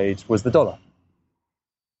that stage was the dollar.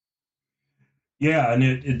 Yeah, and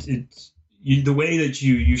it's the way that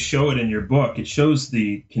you show it in your book, it shows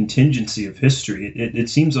the contingency of history. It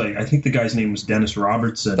seems like, I think the guy's name was Dennis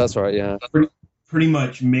Robertson. That's right, yeah. Pretty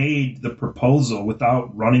much made the proposal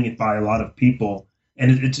without running it by a lot of people.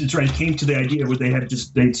 And it's right. It came to the idea where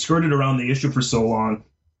they'd skirted around the issue for so long.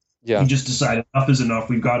 Yeah. He just decided enough is enough.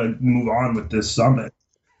 We've got to move on with this summit.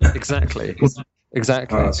 Exactly.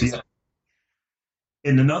 Exactly. So yeah.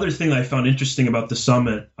 And another thing I found interesting about the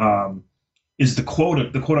summit is the quote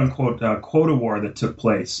unquote quota war that took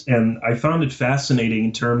place. And I found it fascinating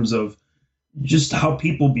in terms of just how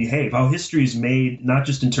people behave, how history is made, not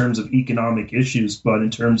just in terms of economic issues, but in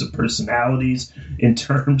terms of personalities, in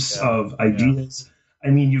terms of ideas. I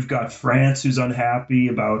mean, you've got France who's unhappy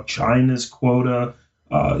about China's quota.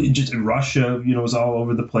 Just Russia, is all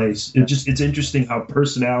over the place. It's interesting how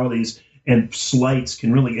personalities and slights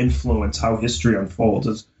can really influence how history unfolds. I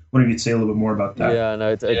was wondering if you'd say a little bit more about that. Yeah,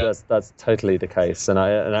 no, that's totally the case. And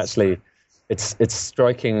actually, it's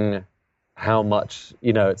striking how much,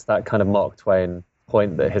 it's that kind of Mark Twain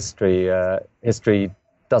point that history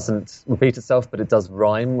doesn't repeat itself, but it does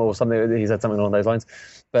rhyme, or something. He said something along those lines.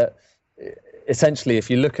 But essentially, if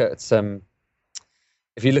you look at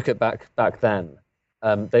back then,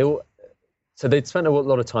 they'd spent a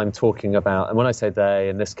lot of time talking about, and when I say they,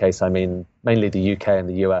 in this case, I mean mainly the UK and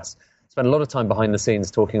the US, spent a lot of time behind the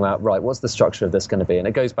scenes talking about, right, what's the structure of this going to be? And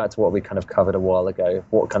it goes back to what we kind of covered a while ago.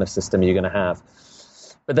 What kind of system are you going to have?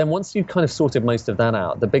 But then once you kind of sorted most of that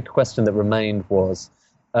out, the big question that remained was,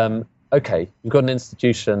 okay, you've got an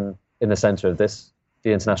institution in the center of this,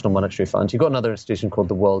 the International Monetary Fund. You've got another institution called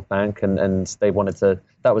the World Bank, and they wanted to,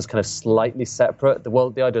 that was kind of slightly separate. The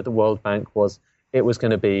idea of the World Bank was it was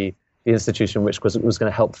going to be the institution which was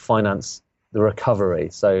going to help finance the recovery.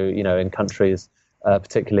 So, in countries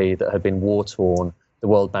particularly that had been war-torn, the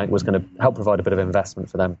World Bank was going to help provide a bit of investment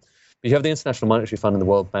for them. But you have the International Monetary Fund and the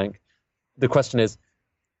World Bank. The question is,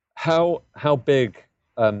 how big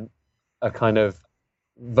a kind of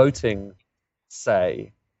voting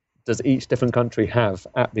say does each different country have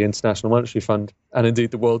at the International Monetary Fund and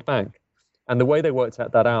indeed the World Bank? And the way they worked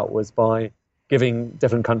that out was by giving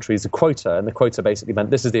different countries a quota, and the quota basically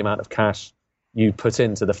meant this is the amount of cash you put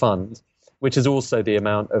into the fund, which is also the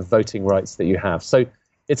amount of voting rights that you have. So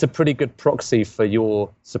it's a pretty good proxy for your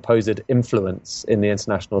supposed influence in the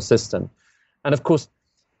international system. And of course,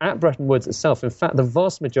 at Bretton Woods itself, in fact, the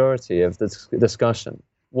vast majority of the discussion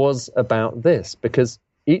was about this, because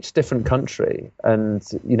each different country, and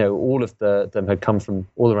all of them had come from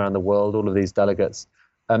all around the world, all of these delegates,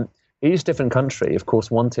 each different country, of course,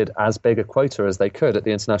 wanted as big a quota as they could at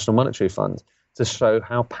the International Monetary Fund to show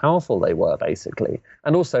how powerful they were, basically,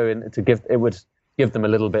 and also it would give them a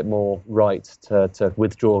little bit more right to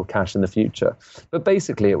withdraw cash in the future. But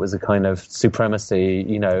basically, it was a kind of supremacy.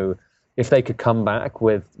 If they could come back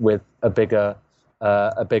with a bigger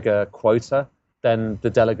quota, then the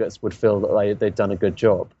delegates would feel that they'd done a good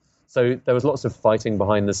job. So there was lots of fighting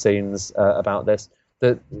behind the scenes about this.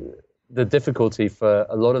 The difficulty for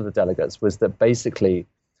a lot of the delegates was that basically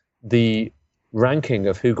the ranking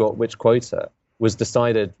of who got which quota was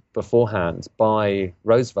decided beforehand by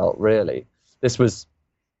Roosevelt, really.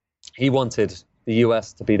 He wanted the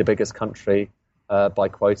US to be the biggest country by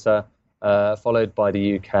quota, followed by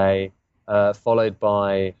the UK, followed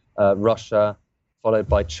by Russia, followed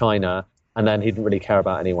by China, and then he didn't really care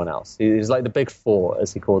about anyone else. He was like the big four,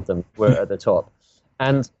 as he called them, were at the top.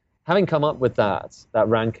 And having come up with that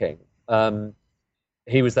ranking, he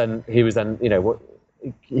handed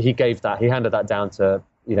that down to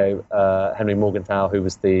Henry Morgenthau, who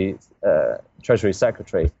was the Treasury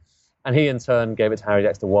Secretary, And he in turn gave it to Harry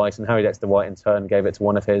Dexter White, and Harry Dexter White in turn gave it to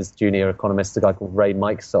one of his junior economists, a guy called Ray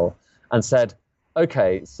Mikesell, and said,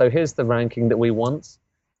 okay, so here's the ranking that we want.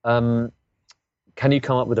 Can you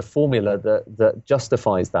come up with a formula that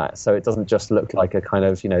justifies that, so it doesn't just look like a kind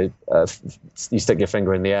of, you stick your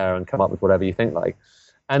finger in the air and come up with whatever you think like.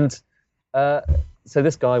 And so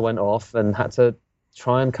this guy went off and had to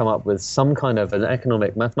try and come up with some kind of an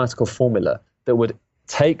economic mathematical formula that would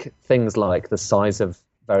take things like the size of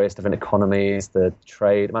various different economies, the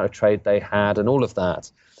amount of trade they had, and all of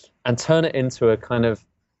that, and turn it into a kind of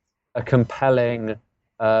a compelling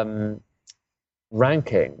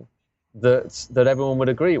ranking that everyone would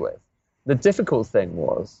agree with. The difficult thing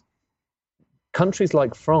was countries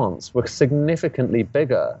like France were significantly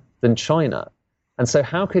bigger than China. And so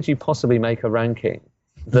how could you possibly make a ranking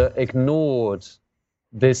that ignored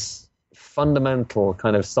this fundamental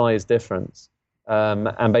kind of size difference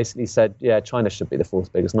and basically said, yeah, China should be the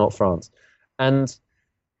fourth biggest, not France? And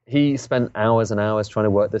he spent hours and hours trying to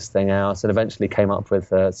work this thing out and eventually came up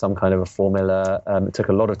with some kind of a formula. It took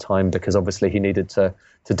a lot of time because obviously he needed to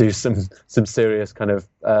do some serious kind of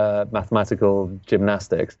mathematical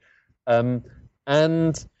gymnastics.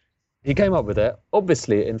 And he came up with it.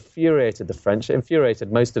 Obviously, it infuriated the French. It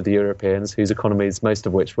infuriated most of the Europeans, whose economies, most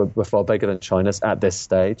of which were far bigger than China's at this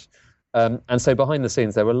stage. And so behind the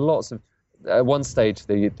scenes, there were lots of... At one stage,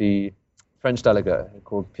 the French delegate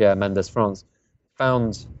called Pierre Mendès France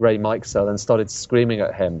found Ray Mikesell and started screaming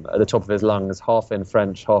at him at the top of his lungs, half in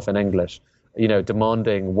French, half in English,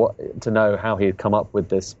 demanding to know how he had come up with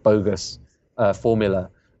this bogus formula.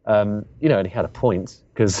 And he had a point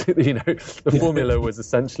because, the formula was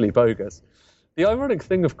essentially bogus. The ironic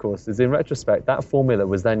thing, of course, is in retrospect, that formula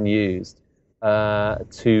was then used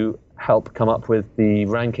to help come up with the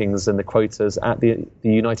rankings and the quotas at the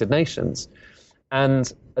United Nations.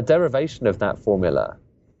 And a derivation of that formula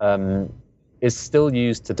is still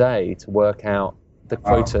used today to work out the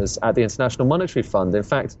quotas at the International Monetary Fund. In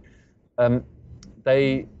fact, in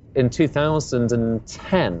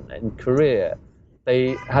 2010 in Korea,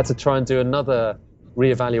 they had to try and do another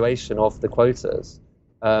reevaluation of the quotas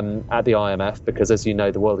at the IMF because, as you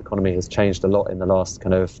know, the world economy has changed a lot in the last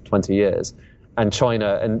kind of 20 years. And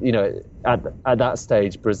China, and at that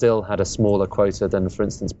stage, Brazil had a smaller quota than, for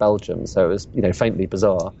instance, Belgium. So it was faintly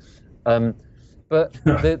bizarre. But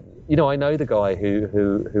I know the guy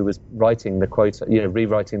who was writing the quota,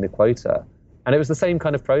 rewriting the quota, and it was the same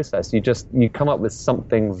kind of process. You come up with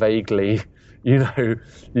something vaguely, you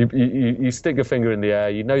stick your finger in the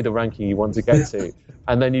air, the ranking you want to get to,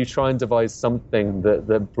 and then you try and devise something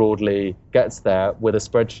that broadly gets there with a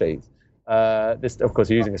spreadsheet. This, of course,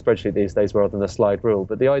 you're using a spreadsheet these days rather than a slide rule,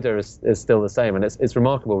 but the idea is still the same, and it's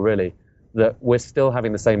remarkable, really, that we're still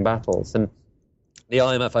having the same battles. And the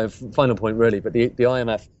IMF, I have final point really, but the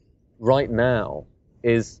IMF right now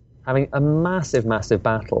is having a massive, massive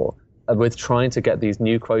battle with trying to get these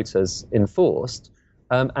new quotas enforced.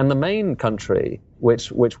 And the main country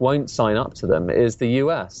which won't sign up to them is the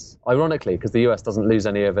US, ironically, because the US doesn't lose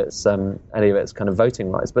any of its kind of voting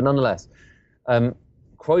rights. But nonetheless,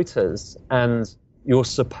 quotas and your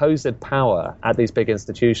supposed power at these big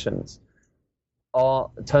institutions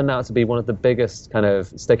turned out to be one of the biggest kind of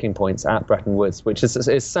sticking points at Bretton Woods, which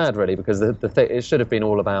is sad, really, because it should have been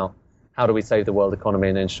all about how do we save the world economy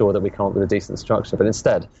and ensure that we come up with a decent structure. But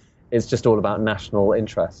instead, it's just all about national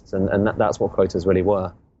interests, and that's what quotas really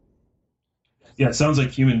were. Yeah, it sounds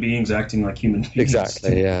like human beings acting like human beings.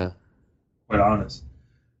 Exactly, yeah. Quite honest.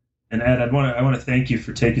 And Ed, I want to thank you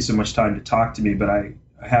for taking so much time to talk to me, but I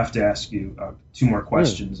have to ask you two more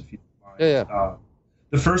questions, if you don't mind. Yeah.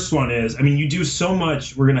 The first one is, you do so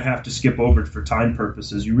much, we're going to have to skip over it for time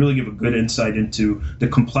purposes. You really give a good insight into the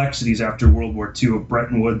complexities after World War II of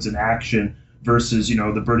Bretton Woods in action versus,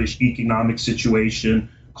 the British economic situation,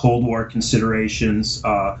 Cold War considerations,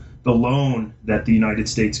 the loan that the United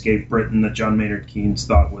States gave Britain that John Maynard Keynes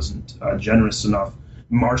thought wasn't generous enough,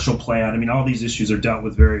 Marshall Plan. All these issues are dealt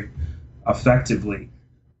with very effectively.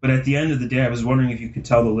 But at the end of the day, I was wondering if you could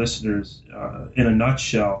tell the listeners, in a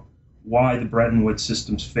nutshell, why the Bretton Woods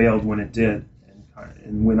systems failed when it did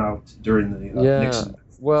and went out during the Nixon.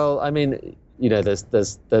 Well,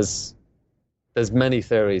 there's many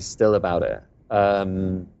theories still about it.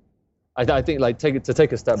 I think, to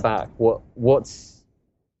take a step back, what's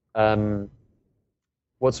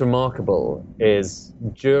remarkable is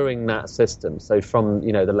during that system, so from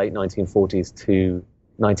the late 1940s to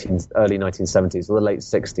early 1970s or the late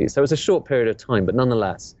 60s, so it was a short period of time, but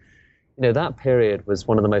nonetheless, that period was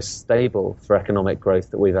one of the most stable for economic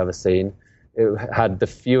growth that we've ever seen. It had the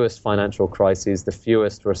fewest financial crises, the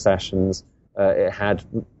fewest recessions. It had,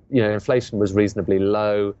 inflation was reasonably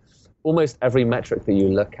low. almost every metric that you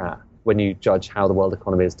look at when you judge how the world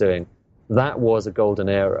economy is doing, that was a golden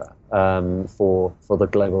era for the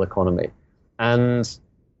global economy. And,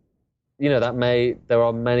 there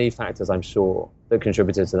are many factors, I'm sure, that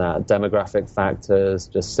contributed to that. Demographic factors,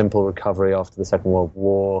 just simple recovery after the Second World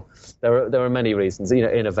War. There are many reasons,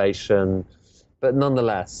 innovation. But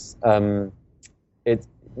nonetheless, you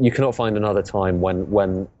cannot find another time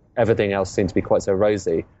when everything else seemed to be quite so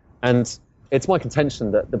rosy. And it's my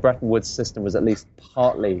contention that the Bretton Woods system was at least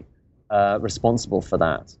partly responsible for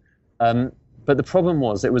that. But the problem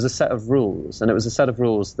was it was a set of rules, and it was a set of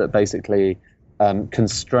rules that basically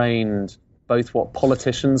constrained both what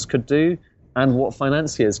politicians could do and what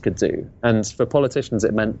financiers could do. And for politicians,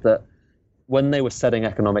 it meant that when they were setting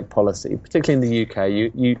economic policy, particularly in the UK,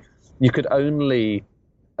 you could only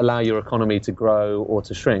allow your economy to grow or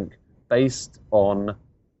to shrink based on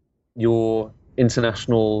your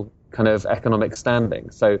international kind of economic standing.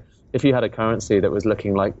 So if you had a currency that was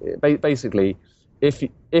looking like, basically, if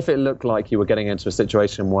it looked like you were getting into a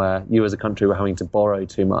situation where you as a country were having to borrow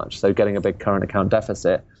too much, so getting a big current account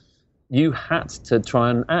deficit, you had to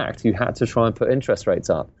try and act. You had to try and put interest rates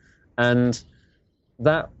up. And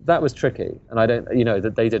that was tricky. And I don't,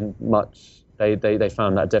 that they didn't much, they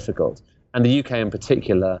found that difficult. And the UK in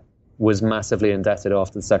particular was massively indebted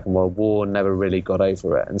after the Second World War, never really got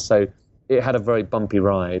over it. And so it had a very bumpy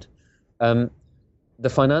ride. The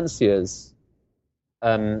financiers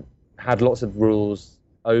had lots of rules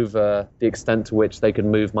over the extent to which they could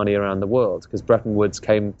move money around the world, because Bretton Woods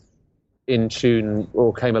came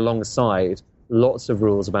alongside lots of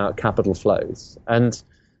rules about capital flows. And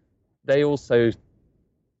they also,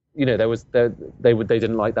 they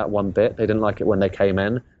didn't like that one bit. They didn't like it when they came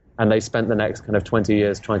in, and they spent the next kind of 20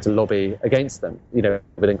 years trying to lobby against them,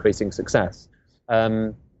 with increasing success.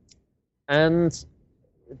 And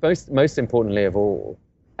most importantly of all,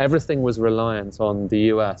 everything was reliant on the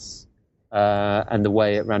US and the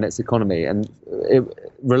way it ran its economy, and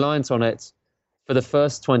reliant on it for the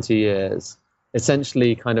first 20 years,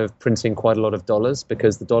 essentially kind of printing quite a lot of dollars,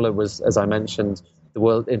 because the dollar was, as I mentioned, the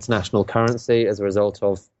world international currency as a result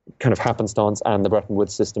of kind of happenstance, and the Bretton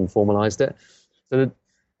Woods system formalized it. So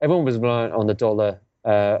everyone was reliant on the dollar,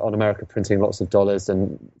 on America printing lots of dollars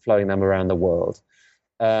and flowing them around the world.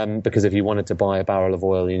 Because if you wanted to buy a barrel of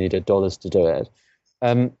oil, you needed dollars to do it.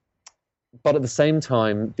 But at the same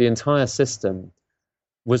time, the entire system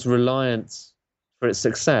was reliant for its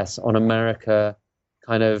success on America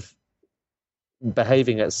kind of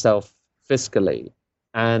behaving itself fiscally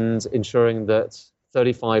and ensuring that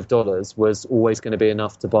 $35 was always going to be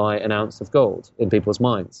enough to buy an ounce of gold in people's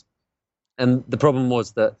minds. And the problem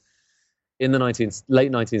was that in the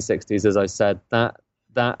late 1960s, as I said, that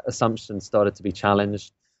assumption started to be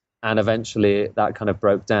challenged, and eventually that kind of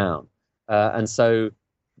broke down. And so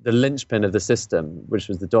the linchpin of the system, which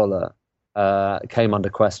was the dollar, came under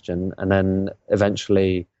question. And then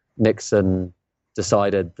eventually Nixon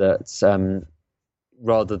decided that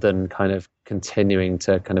rather than kind of continuing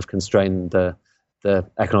to kind of constrain the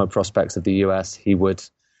economic prospects of the US, he would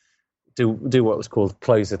do what was called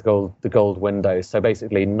close the gold window. So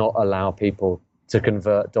basically not allow people to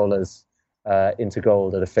convert dollars into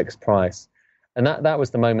gold at a fixed price. And that was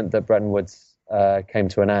the moment that Bretton Woods came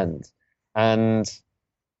to an end. And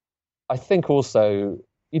I think also,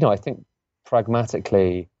 I think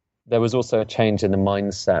pragmatically, there was also a change in the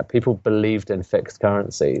mindset. People believed in fixed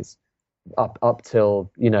currencies up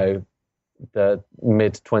till, the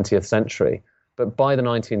mid-20th century. But by the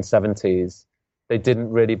 1970s, they didn't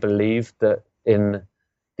really believe that in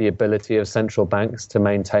the ability of central banks to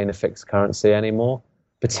maintain a fixed currency anymore,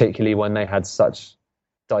 particularly when they had such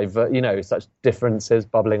such differences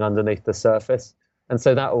bubbling underneath the surface. And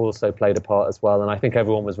so that also played a part as well. And I think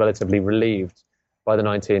everyone was relatively relieved by the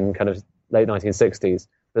late 1960s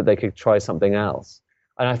that they could try something else.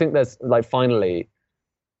 And I think there's finally,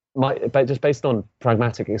 just based on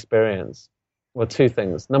pragmatic experience, well, two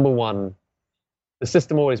things. Number one, the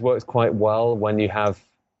system always works quite well when you have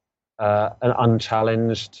an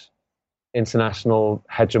unchallenged international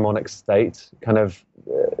hegemonic state kind of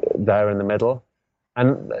there in the middle.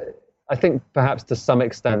 And I think perhaps to some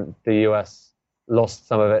extent the US lost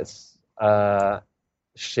some of its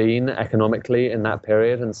sheen economically in that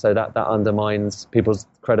period, and so that undermines people's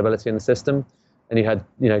credibility in the system. And you had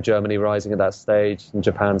Germany rising at that stage and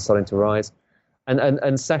Japan starting to rise,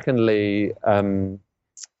 and secondly,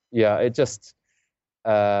 it just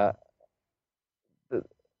I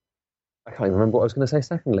can't even remember what I was going to say.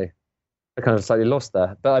 Secondly, I kind of slightly lost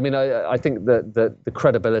there. But I mean, I think that the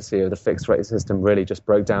credibility of the fixed rate system really just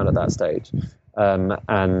broke down at that stage,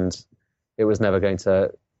 and it was never going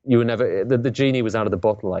to you were never, the genie was out of the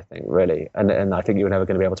bottle, I think, really. And I think you were never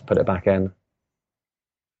going to be able to put it back in.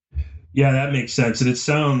 Yeah, that makes sense. And it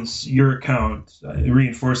sounds, your account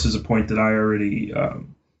reinforces a point that I already,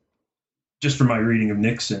 just from my reading of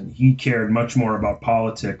Nixon, he cared much more about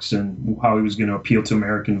politics and how he was going to appeal to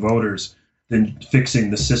American voters than fixing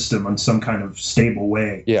the system on some kind of stable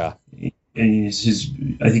way. Yeah. And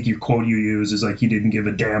I think your quote you use is like, he didn't give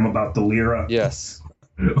a damn about the lira. Yes.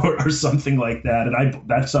 or something like that. And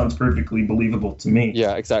that sounds perfectly believable to me.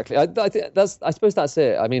 Yeah, exactly. I suppose that's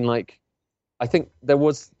it. I mean, like, I think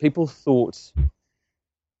people thought,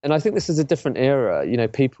 and I think this is a different era, you know,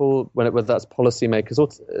 people, whether that's policymakers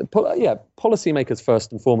policymakers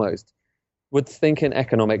first and foremost, would think in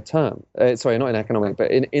economic terms. Sorry, not in economic,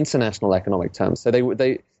 but in international economic terms. So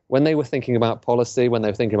when they were thinking about policy, when they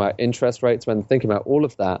were thinking about interest rates, when thinking about all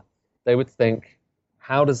of that, they would think,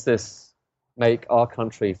 how does this make our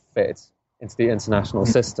country fit into the international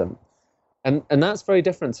system? And that's very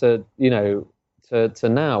different to, you know, to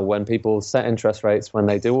now, when people set interest rates, when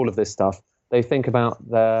they do all of this stuff, they think about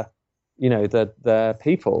their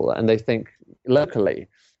people, and they think locally.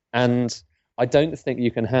 And I don't think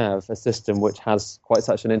you can have a system which has quite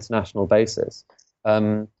such an international basis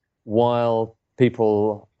while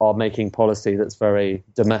people are making policy that's very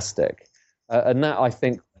domestic. And that, I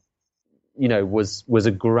think, you know, was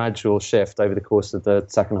a gradual shift over the course of the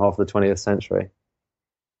second half of the 20th century.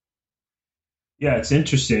 Yeah, it's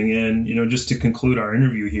interesting. And, you know, just to conclude our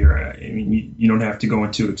interview here, I mean, you don't have to go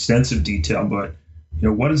into extensive detail, but, you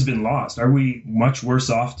know, what has been lost? Are we much worse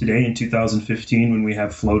off today in 2015 when we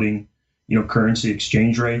have floating, you know, currency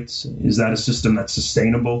exchange rates? Is that a system that's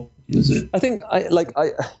sustainable? Is it? I think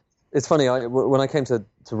it's funny. When I came to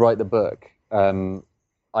write the book,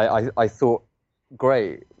 I thought,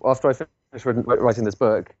 great, after I finished writing this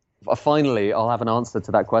book, finally I'll have an answer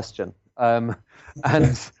to that question. And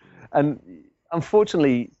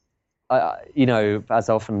unfortunately, you know, as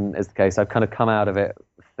often is the case, I've kind of come out of it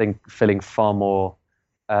feeling far more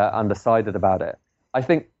undecided about it. I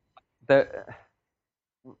think that,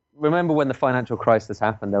 remember when the financial crisis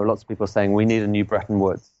happened, there were lots of people saying we need a new Bretton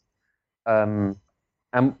Woods. And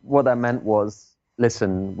what that meant was,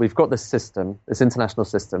 listen, we've got this system, this international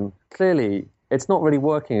system. Clearly, it's not really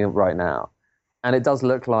working right now. And it does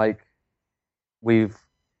look like we've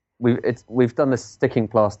done this sticking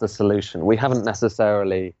plaster solution. We haven't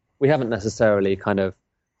necessarily kind of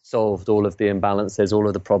solved all of the imbalances, all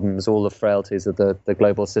of the problems, all the frailties of the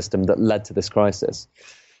global system that led to this crisis.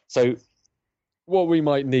 So what we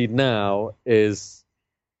might need now is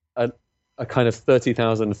a kind of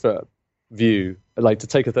 30,000 foot view, like to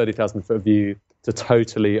take a 30,000 foot view to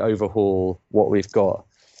totally overhaul what we've got.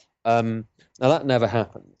 Now that never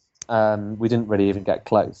happened. We didn't really even get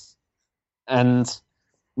close. And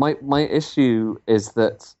my issue is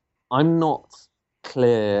that I'm not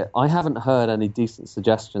clear. I haven't heard any decent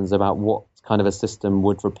suggestions about what kind of a system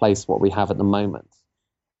would replace what we have at the moment.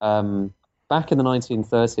 Back in the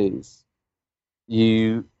 1930s,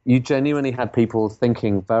 you genuinely had people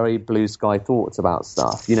thinking very blue sky thoughts about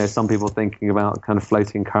stuff. You know, some people thinking about kind of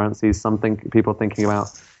floating currencies, people thinking about,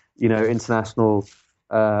 you know, international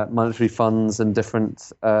monetary funds and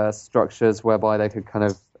different structures whereby they could kind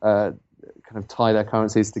of tie their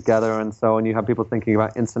currencies together and so on. You had people thinking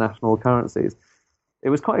about international currencies. It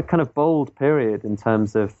was quite a kind of bold period in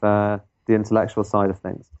terms of the intellectual side of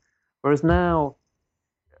things. Whereas now,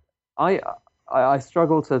 I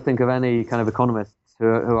struggle to think of any kind of economists who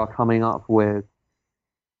are coming up with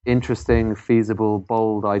interesting, feasible,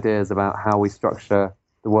 bold ideas about how we structure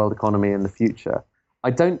the world economy in the future. I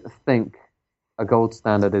don't think a gold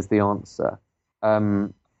standard is the answer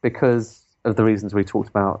because of the reasons we talked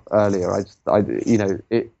about earlier.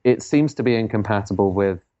 It seems to be incompatible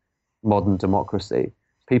with modern democracy.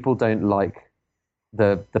 People don't like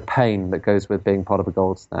the pain that goes with being part of a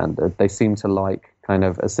gold standard. They seem to like kind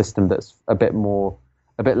of a system that's a bit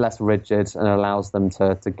less rigid and allows them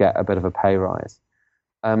to get a bit of a pay rise.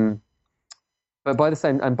 But by the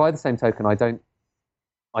same token,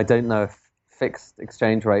 I don't know if fixed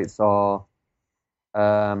exchange rates are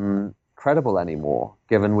credible anymore,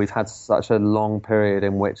 given we've had such a long period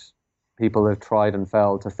in which people have tried and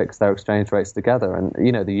failed to fix their exchange rates together. And,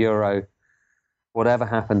 you know, the euro, whatever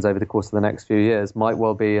happens over the course of the next few years, might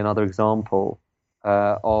well be another example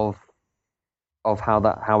of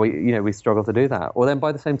how we struggle to do that. Or then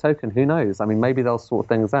by the same token, who knows? I mean, maybe they'll sort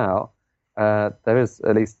things out. There is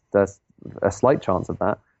at least a slight chance of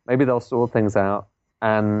that. Maybe they'll sort things out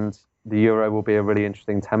and the euro will be a really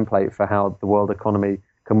interesting template for how the world economy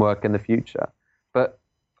can work in the future. But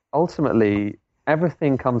ultimately,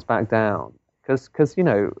 everything comes back down because you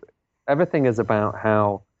know, everything is about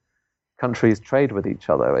how countries trade with each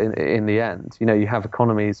other in the end. You have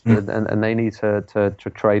economies and they need to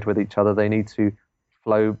trade with each other. They need to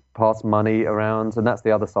flow past money around, and that's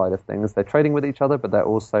the other side of things. They're trading with each other, but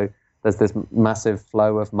there's this massive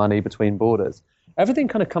flow of money between borders. Everything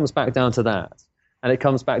kind of comes back down to that, and it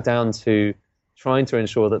comes back down to trying to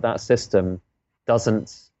ensure that system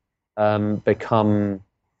doesn't become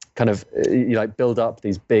kind of build up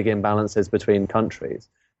these big imbalances between countries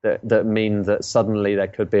that mean that suddenly there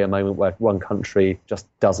could be a moment where one country just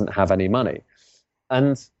doesn't have any money.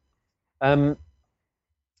 And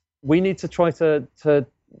we need to try to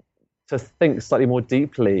think slightly more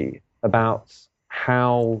deeply about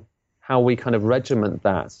how we kind of regiment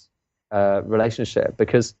that relationship,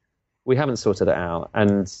 because we haven't sorted it out.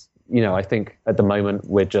 And I think at the moment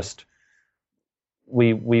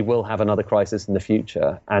we will have another crisis in the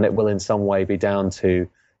future, and it will in some way be down to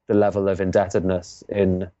the level of indebtedness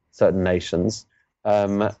in certain nations,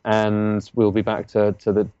 and we'll be back to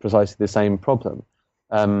precisely the same problem.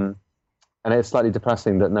 And it's slightly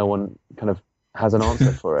depressing that no one kind of has an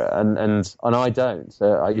answer for it, and I don't.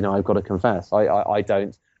 I've got to confess, I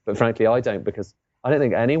don't. But frankly, I don't, because I don't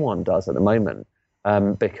think anyone does at the moment,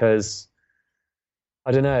 because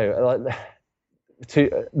I don't know.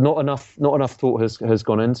 Not enough thought has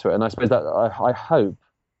gone into it, and I suppose that I hope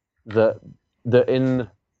that in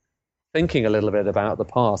thinking a little bit about the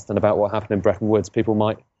past and about what happened in Bretton Woods, people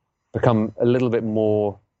might become a little bit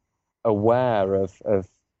more aware of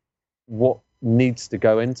what needs to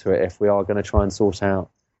go into it if we are going to try and sort out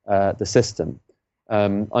the system.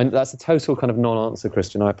 That's a total kind of non-answer,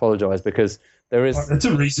 Christian. I apologize, because there is... It's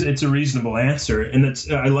a reasonable answer. And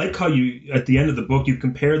I like how you, at the end of the book, you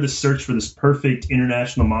compare the search for this perfect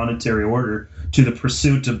international monetary order to the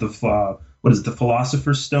pursuit of the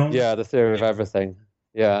Philosopher's Stone? Yeah, the theory of everything.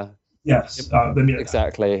 Yeah. Yes.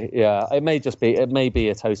 Exactly. Yeah. It may be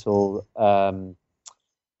a total kind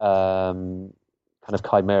of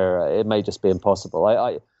chimera. It may just be impossible.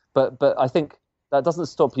 But I think that doesn't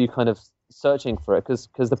stop you kind of searching for it,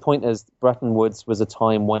 because the point is, Bretton Woods was a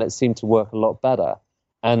time when it seemed to work a lot better,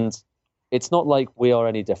 and it's not like we are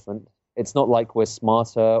any different. It's not like we're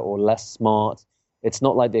smarter or less smart. It's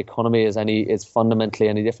not like the economy is fundamentally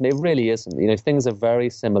any different. It really isn't. Things are very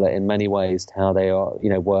similar in many ways to how they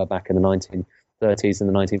were back in the 1930s and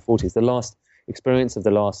the 1940s. The last experience of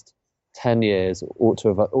the last 10 years ought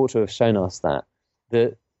to have shown us that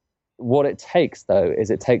what it takes, though,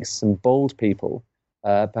 is it takes some bold people,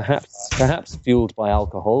 perhaps fueled by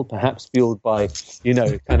alcohol, perhaps fueled by,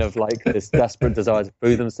 kind of like this desperate desire to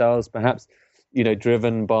prove themselves, perhaps,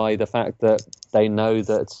 driven by the fact that they know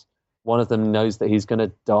that one of them knows that he's going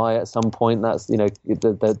to die at some point. That's, that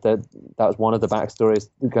was one of the backstories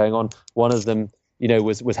going on. One of them,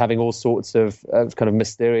 was having all sorts of kind of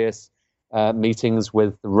mysterious meetings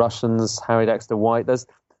with the Russians, Harry Dexter White. There's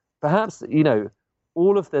perhaps,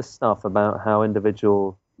 all of this stuff about how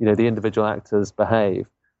the individual actors behave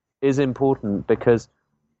is important, because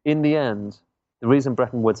in the end, the reason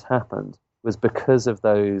Bretton Woods happened was because of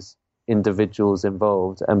those individuals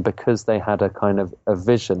involved, and because they had a kind of a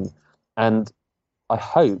vision. And I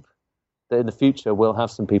hope that in the future we'll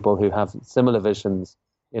have some people who have similar visions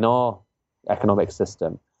in our economic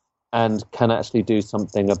system and can actually do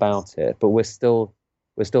something about it. But we're still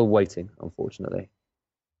waiting, unfortunately.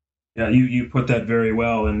 Yeah, you put that very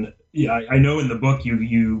well. And yeah, I know in the book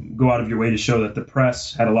you go out of your way to show that the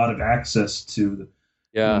press had a lot of access to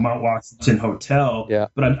the Mount Washington Hotel. Yeah.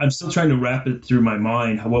 But I'm still trying to wrap it through my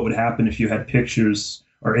mind what would happen if you had pictures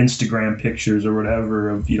or Instagram pictures or whatever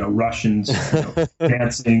of Russians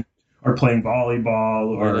dancing or playing volleyball,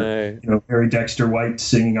 or Harry Dexter White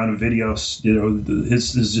singing on a video,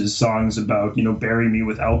 his songs about bury me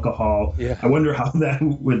with alcohol. Yeah. I wonder how that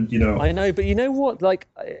would I know, but you know what? Like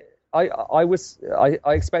I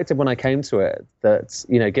expected when I came to it that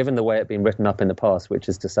given the way it'd been written up in the past, which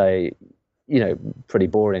is to say, pretty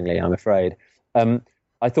boringly, I'm afraid.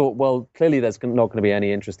 I thought, well, clearly there's not going to be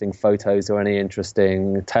any interesting photos or any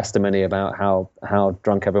interesting testimony about how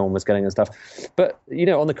drunk everyone was getting and stuff. But,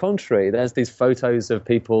 on the contrary, there's these photos of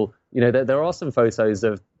people, there are some photos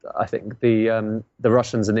of, I think, the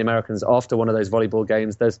Russians and the Americans after one of those volleyball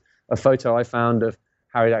games. There's a photo I found of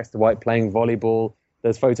Harry Dexter White playing volleyball.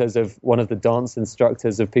 There's photos of one of the dance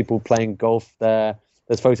instructors of people playing golf there.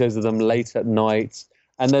 There's photos of them late at night.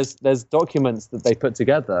 And there's documents that they put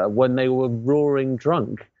together when they were roaring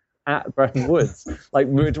drunk at Bretton Woods, like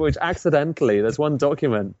which accidentally, there's one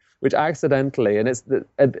document which accidentally, and it's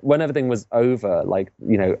when everything was over, like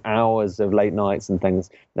hours of late nights and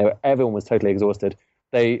things, everyone was totally exhausted.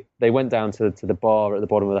 They went down to the bar at the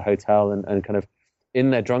bottom of the hotel and kind of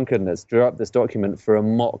in their drunkenness drew up this document for a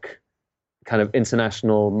mock kind of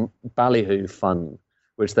international ballyhoo fun,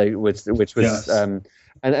 which was Yes.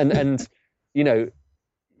 and you know,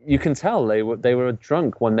 you can tell they were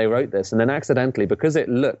drunk when they wrote this, and then accidentally, because it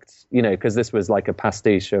looked, you know, because this was like a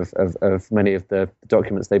pastiche of many of the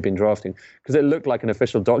documents they've been drafting, because it looked like an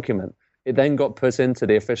official document. It then got put into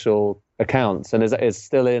the official accounts and is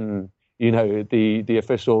still in, you know, the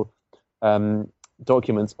official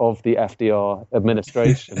documents of the FDR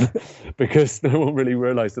administration, because no one really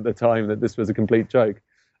realized at the time that this was a complete joke.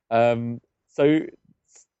 So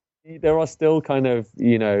there are still kind of,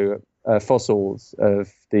 you know, fossils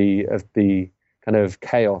of the kind of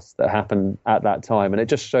chaos that happened at that time, and it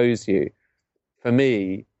just shows you, for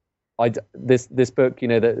me, this book, you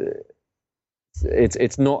know, that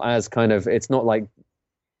it's not as kind of, it's not like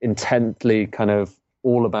intently kind of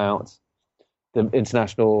all about the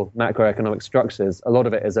international macroeconomic structures. A lot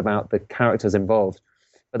of it is about the characters involved,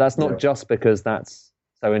 but that's not just because that's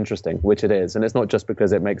so interesting, which it is, and it's not just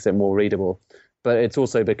because it makes it more readable, but it's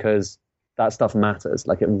also because that stuff matters.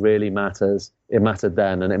 Like, it really matters. It mattered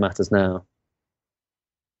then, and it matters now.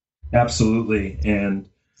 Absolutely. And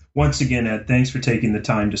once again, Ed, thanks for taking the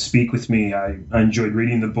time to speak with me. I enjoyed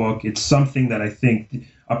reading the book. It's something that I think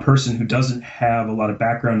a person who doesn't have a lot of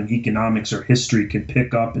background in economics or history can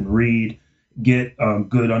pick up and read, get a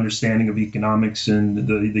good understanding of economics and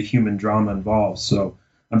the human drama involved. So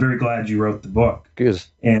I'm very glad you wrote the book. Good.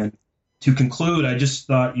 And to conclude, I just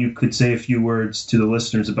thought you could say a few words to the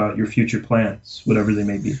listeners about your future plans, whatever they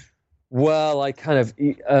may be. Well, I kind of,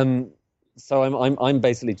 so I'm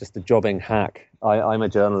basically just a jobbing hack. I'm a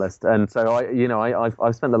journalist, and so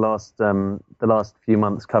I've spent the last few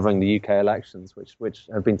months covering the UK elections, which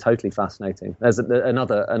have been totally fascinating. There's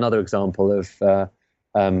another example of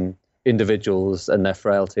individuals and their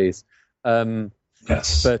frailties.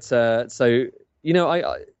 Yes, but so, you know,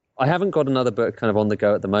 I haven't got another book kind of on the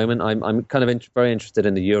go at the moment. I'm kind of very interested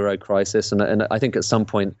in the Euro crisis, and I think at some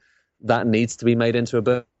point that needs to be made into a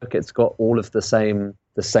book. It's got all of the same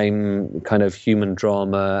kind of human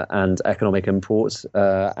drama and economic import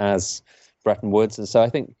as Bretton Woods, and so I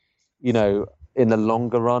think, you know, in the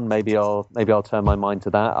longer run, maybe I'll turn my mind to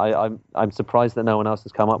that. I'm surprised that no one else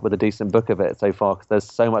has come up with a decent book of it so far, because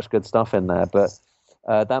there's so much good stuff in there. But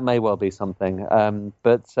that may well be something.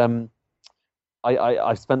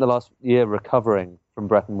 I spent the last year recovering from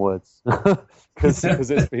Bretton Woods because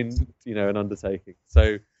it's been, you know, an undertaking.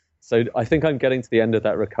 So I think I'm getting to the end of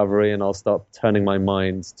that recovery, and I'll start turning my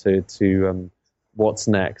mind to what's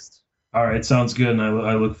next. All right, sounds good, and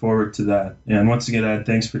I look forward to that. And once again, Ed,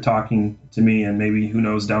 thanks for talking to me, and maybe, who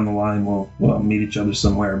knows, down the line we'll meet each other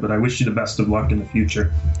somewhere. But I wish you the best of luck in the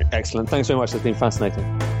future. Excellent. Thanks very much. It's been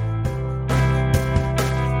fascinating.